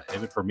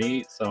 even for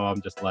me. So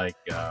I'm just like,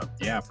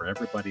 yeah, for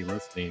everybody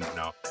listening, you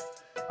know,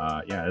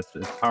 yeah, it's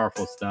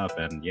powerful stuff.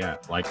 And yeah,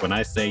 like when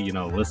I say, you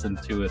know, listen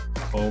to it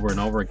over and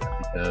over again,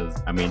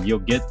 because I mean, you'll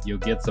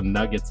get some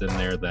nuggets in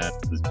there that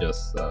is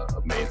just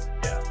amazing.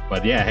 Yeah.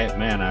 But yeah, hey,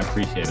 man, I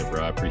appreciate it,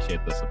 bro. I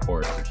appreciate the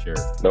support for sure.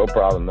 No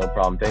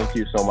problem. Thank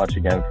you so much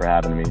again for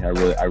having me. I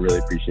really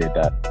appreciate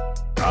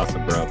that.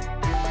 Awesome, bro.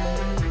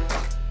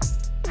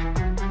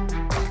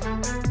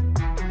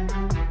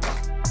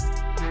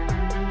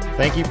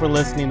 Thank you for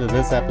listening to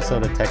this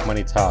episode of Tech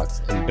Money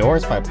Talks.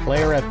 Endorsed by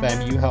Player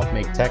FM, you help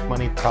make Tech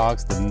Money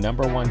Talks the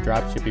 #1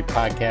 dropshipping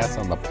podcast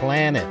on the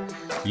planet.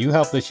 You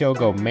help the show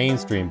go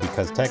mainstream,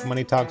 because Tech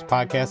Money Talks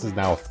podcast is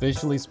now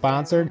officially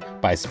sponsored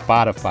by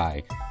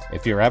Spotify.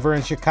 If you're ever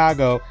in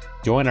Chicago,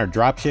 join our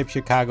Dropship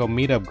Chicago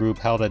meetup group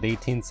held at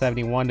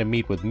 1871 to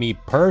meet with me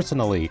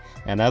personally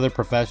and other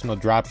professional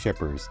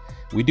dropshippers.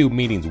 We do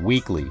meetings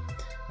weekly.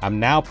 I'm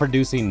now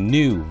producing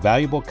new,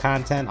 valuable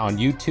content on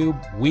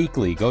YouTube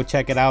weekly. Go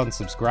check it out and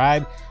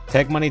subscribe.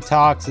 Tech Money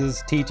Talks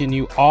is teaching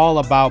you all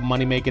about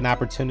money-making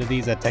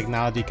opportunities that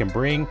technology can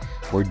bring.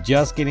 We're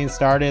just getting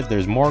started.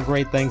 There's more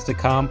great things to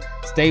come.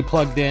 Stay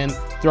plugged in.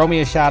 Throw me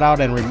a shout out,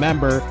 and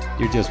remember,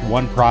 you're just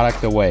one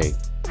product away.